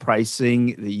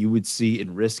repricing that you would see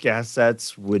in risk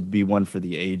assets would be one for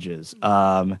the ages.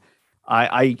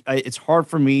 It's hard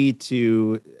for me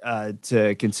to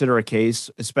consider a case,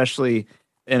 especially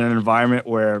in an environment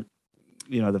where,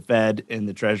 the Fed and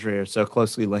the Treasury are so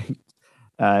closely linked,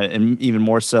 and even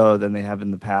more so than they have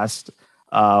in the past,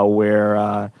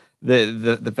 where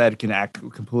the Fed can act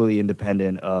completely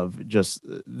independent of just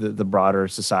the broader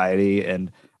society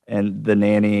and the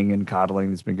nannying and coddling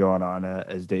that's been going on,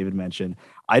 as David mentioned.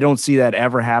 I don't see that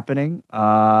ever happening.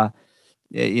 So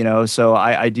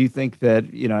I do think that,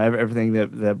 everything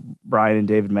that Brian and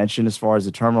David mentioned as far as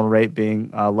the terminal rate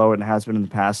being lower than it has been in the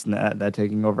past, and that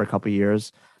taking over a couple of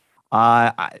years,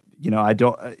 I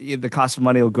don't, the cost of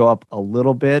money will go up a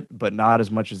little bit, but not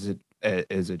as much as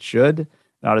it should,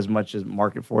 not as much as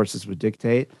market forces would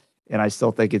dictate. and I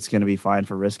still think it's going to be fine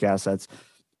for risk assets.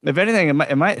 If anything,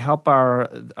 it might help our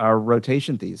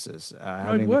rotation thesis,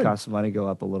 having the cost of money go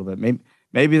up a little bit.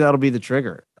 Maybe that'll be the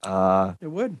trigger. It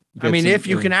would. I mean, if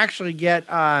you can actually get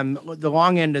the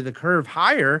long end of the curve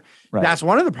higher, that's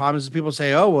one of the problems. Is people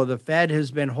say, "Oh, well, the Fed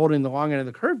has been holding the long end of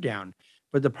the curve down,"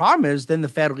 but the problem is then the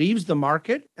Fed leaves the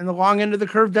market and the long end of the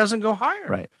curve doesn't go higher.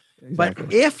 Right. Exactly.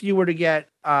 But if you were to get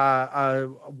a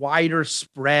wider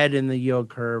spread in the yield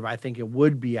curve, I think it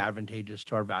would be advantageous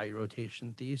to our value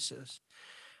rotation thesis.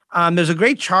 There's a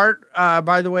great chart,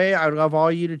 by the way, I would love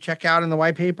all you to check out in the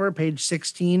white paper, page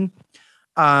 16.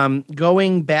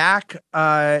 Going back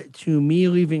to me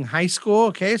leaving high school.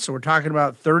 Okay, so we're talking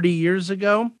about 30 years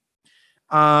ago.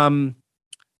 The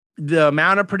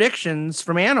amount of predictions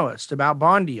from analysts about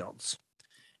bond yields,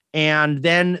 and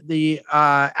then the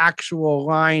actual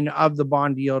line of the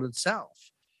bond yield itself.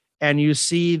 And you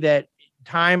see that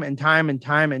time and time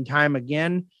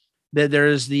again, that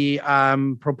there's the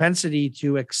propensity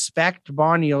to expect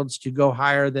bond yields to go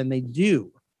higher than they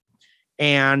do.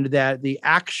 And that the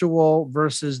actual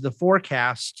versus the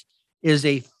forecast is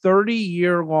a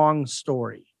 30-year-long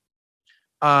story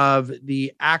of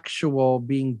the actual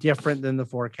being different than the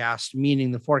forecast,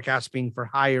 meaning the forecast being for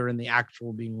higher and the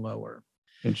actual being lower.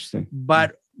 Interesting.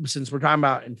 But since we're talking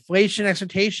about inflation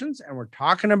expectations and we're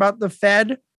talking about the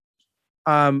Fed,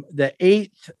 the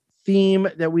eighth theme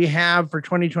that we have for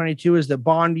 2022 is that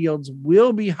bond yields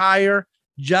will be higher,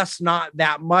 just not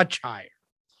that much higher.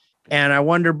 And I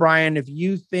wonder, Brian, if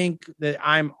you think that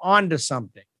I'm onto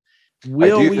something.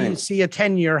 Will we see a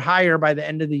 10-year higher by the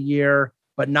end of the year,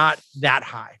 but not that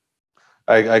high?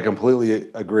 I completely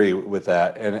agree with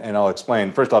that. And I'll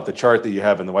explain. First off, the chart that you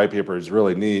have in the white paper is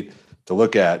really neat to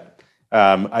look at.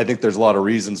 I think there's a lot of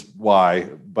reasons why,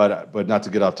 but not to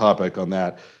get off topic on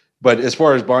that. But as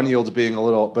far as bond yields being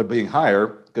being higher,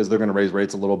 because they're going to raise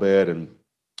rates a little bit, and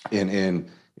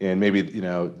maybe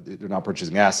they're not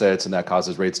purchasing assets, and that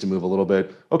causes rates to move a little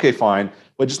bit. Okay, fine.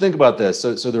 But just think about this.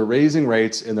 So they're raising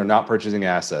rates and they're not purchasing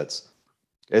assets.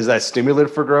 Is that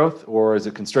stimulative for growth or is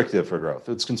it constrictive for growth?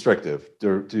 It's constrictive.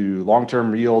 Do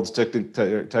long-term yields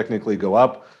technically go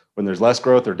up when there's less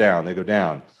growth, or down? They go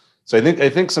down. So I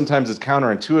think sometimes it's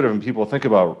counterintuitive when people think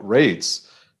about rates,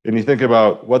 and you think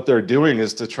about what they're doing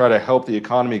is to try to help the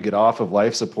economy get off of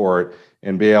life support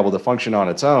and be able to function on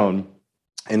its own,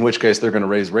 in which case they're going to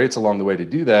raise rates along the way to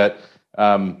do that.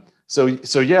 That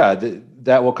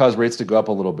will cause rates to go up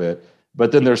a little bit.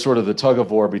 But then there's sort of the tug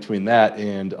of war between that,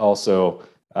 and also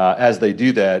as they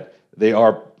do that, they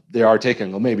are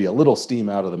taking maybe a little steam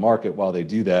out of the market while they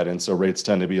do that. And so rates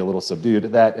tend to be a little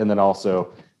subdued. That, and then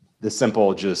also the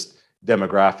simple just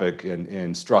demographic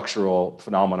and structural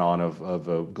phenomenon of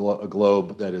a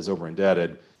globe that is over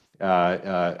indebted,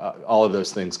 all of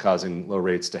those things causing low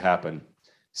rates to happen.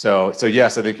 So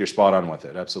yes, I think you're spot on with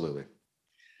it. Absolutely.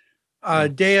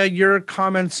 Dea, your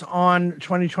comments on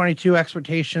 2022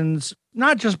 expectations,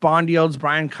 not just bond yields,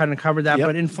 Brian kind of covered that,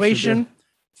 but inflation,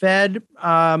 Fed,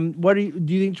 what do you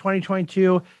think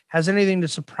 2022 has anything to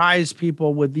surprise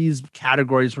people with these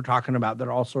categories we're talking about that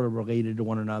are all sort of related to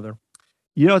one another?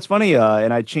 It's funny,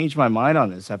 and I changed my mind on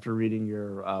this after reading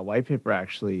your white paper,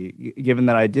 actually, given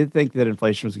that I did think that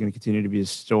inflation was going to continue to be a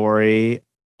story,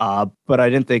 but I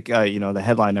didn't think, the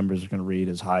headline numbers are going to read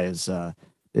as high as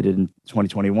they did in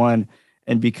 2021.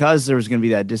 And because there was going to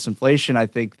be that disinflation, I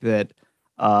think that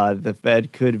the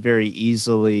Fed could very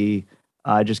easily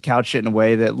just couch it in a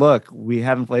way that, look, we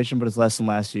have inflation, but it's less than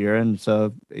last year. And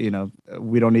so,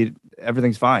 we don't need,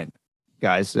 everything's fine,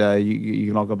 guys. You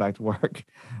can all go back to work.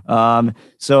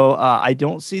 So I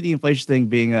don't see the inflation thing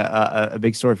being a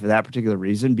big story for that particular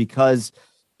reason, because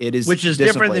it is, which is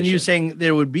different than you saying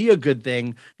there would be a good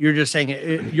thing. You're just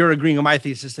saying you're agreeing on my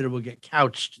thesis that it will get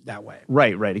couched that way.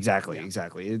 Right. Exactly.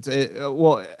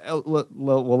 Well,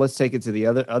 let's take it to the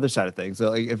other side of things. So,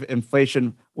 like, if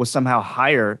inflation was somehow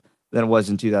higher than it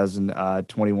was in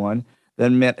 2021,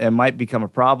 then it might become a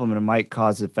problem, and it might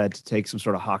cause the Fed to take some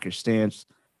sort of hawkish stance,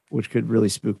 which could really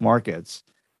spook markets.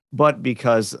 But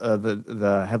because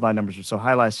the headline numbers were so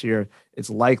high last year, it's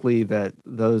likely that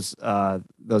those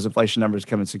inflation numbers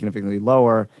come in significantly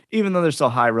lower, even though they're still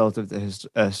high relative to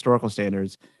historical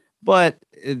standards. But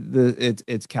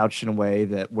it's couched in a way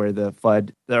that where the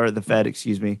Fed,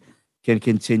 can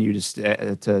continue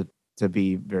to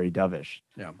be very dovish.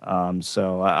 Yeah. I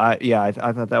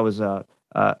thought that was a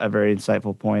very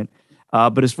insightful point.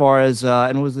 But as far as,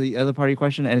 and what was the other part of your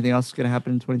question? Anything else going to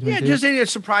happen in 2022? Yeah, just any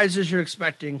surprises you're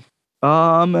expecting.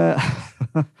 Because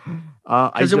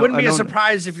it wouldn't be a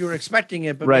surprise if you were expecting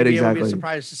it, but maybe it would be a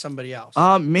surprise to somebody else.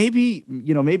 Maybe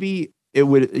it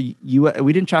would.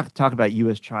 We didn't talk about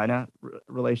U.S. China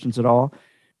relations at all.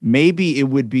 Maybe it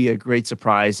would be a great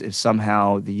surprise if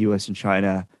somehow the U.S. and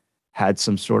China had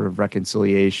some sort of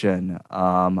reconciliation.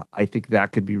 I think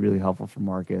that could be really helpful for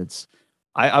markets.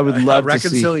 I would love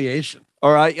reconciliation.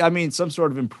 Or I mean, some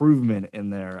sort of improvement in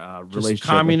their relationship.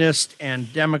 Communists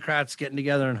and Democrats getting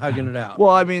together and hugging it out. Well,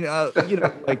 I mean,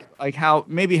 like how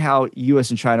U.S.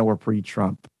 and China were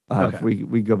pre-Trump. If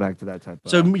we go back to that type.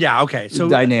 So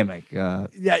dynamic.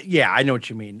 Yeah, I know what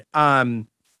you mean. And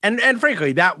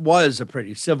frankly, that was a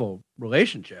pretty civil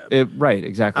relationship. Right,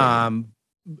 exactly.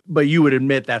 But you would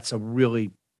admit that's a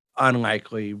really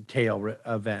unlikely tail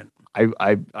event.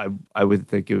 I would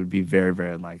think it would be very,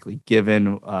 very unlikely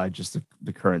given just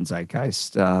the current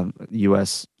zeitgeist,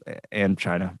 U.S. and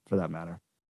China for that matter.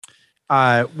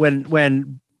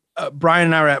 When Brian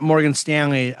and I were at Morgan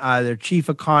Stanley, their chief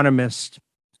economist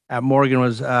at Morgan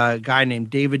was a guy named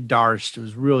David Darst, who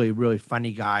was really, really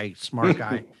funny guy, smart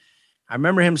guy. I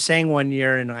remember him saying one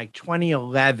year in like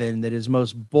 2011 that his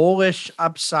most bullish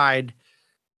upside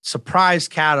surprise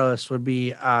catalyst would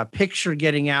be a picture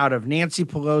getting out of Nancy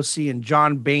Pelosi and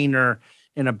John Boehner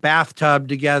in a bathtub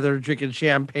together, drinking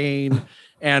champagne.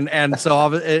 And so, all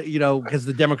because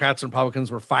the Democrats and Republicans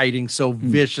were fighting so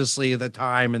viciously at the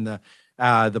time, and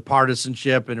the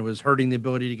partisanship, and it was hurting the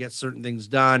ability to get certain things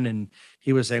done. And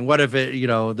he was saying, what if it,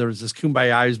 there was this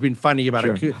kumbaya, he was being funny about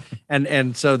it.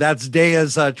 And so that's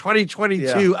Daya's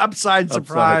 2022 upside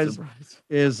surprise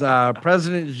is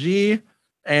President Xi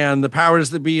and the powers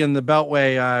that be in the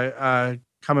Beltway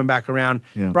coming back around.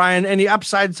 Yeah. Brian, any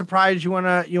upside surprise you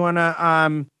wanna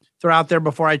throw out there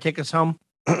before I take us home?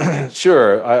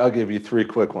 Sure, I'll give you three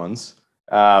quick ones.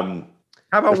 How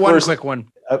about one quick one?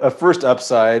 A first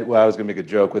upside. Well, I was going to make a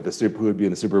joke with who would be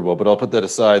in the Super Bowl, but I'll put that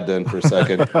aside then for a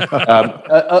second.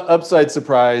 Upside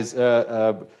surprise.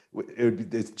 It would be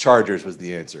the Chargers was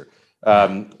the answer.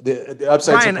 The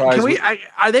upside Brian, surprise.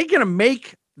 Are they going to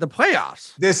make the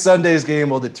playoffs? This Sunday's game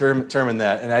will determine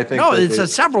that, and I think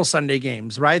it's several Sunday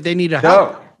games, right? They need a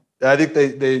help. No, I think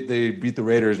they beat the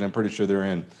Raiders, and I'm pretty sure they're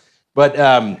in. But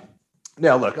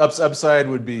now look, upside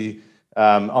would be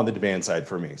on the demand side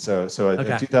for me. So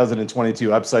a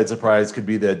 2022 upside surprise could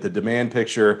be that the demand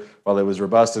picture, while it was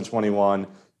robust in 21,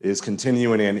 is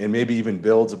continuing and maybe even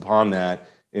builds upon that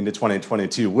into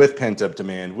 2022 with pent up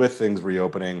demand, with things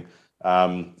reopening.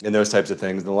 And those types of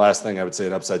things. And the last thing I would say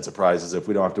an upside surprise is if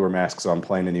we don't have to wear masks on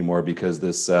plane anymore because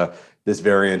this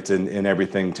variant and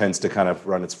everything tends to kind of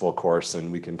run its full course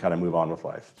and we can kind of move on with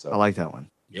life. So I like that one.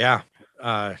 Yeah.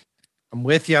 I'm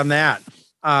with you on that.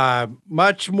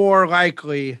 Much more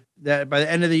likely that by the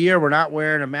end of the year, we're not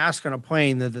wearing a mask on a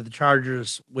plane that the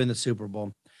Chargers win the Super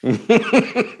Bowl.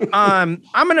 I'm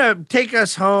going to take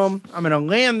us home. I'm going to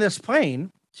land this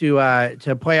plane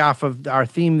to play off of our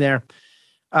theme there.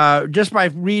 Just by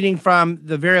reading from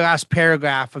the very last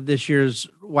paragraph of this year's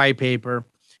white paper,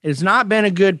 it has not been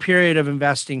a good period of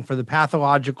investing for the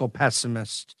pathological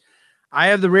pessimist. I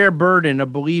have the rare burden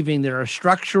of believing there are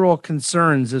structural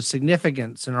concerns of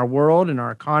significance in our world and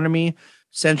our economy,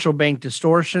 central bank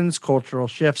distortions, cultural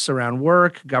shifts around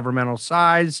work, governmental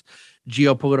size,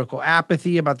 geopolitical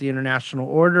apathy about the international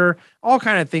order, all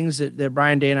kind of things that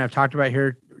Brian Day and I have talked about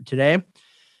here today.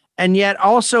 And yet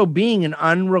also being an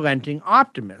unrelenting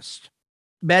optimist.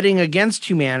 Betting against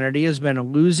humanity has been a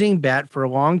losing bet for a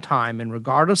long time, and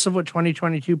regardless of what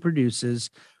 2022 produces,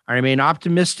 I remain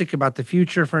optimistic about the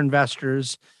future for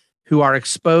investors who are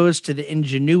exposed to the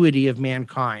ingenuity of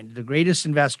mankind. The greatest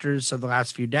investors of the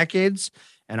last few decades,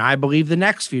 and I believe the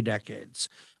next few decades,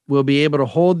 will be able to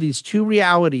hold these two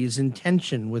realities in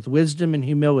tension with wisdom and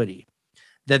humility,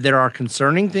 that there are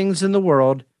concerning things in the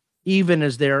world, even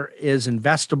as there is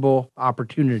investable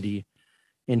opportunity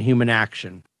in human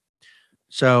action.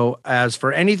 So as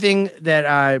for anything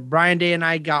that Brian Day and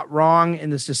I got wrong in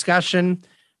this discussion,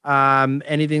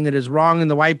 anything that is wrong in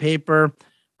the white paper,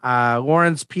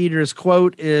 Lawrence Peters'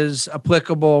 quote is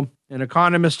applicable. An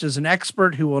economist is an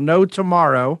expert who will know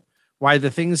tomorrow why the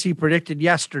things he predicted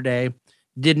yesterday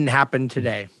didn't happen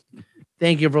today.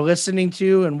 Thank you for listening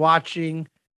to and watching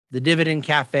the Dividend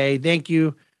Cafe. Thank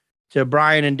you to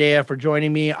Brian and Dea for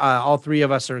joining me. All three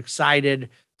of us are excited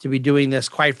to be doing this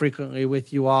quite frequently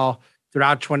with you all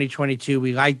throughout 2022.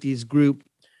 We like these group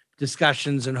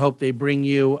discussions and hope they bring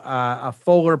you a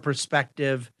fuller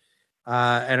perspective.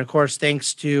 And of course,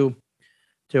 thanks to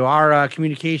our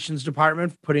communications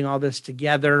department for putting all this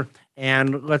together.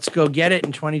 And let's go get it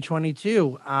in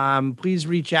 2022. Please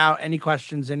reach out. Any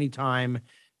questions, anytime.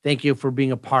 Thank you for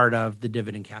being a part of the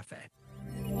Dividend Cafe.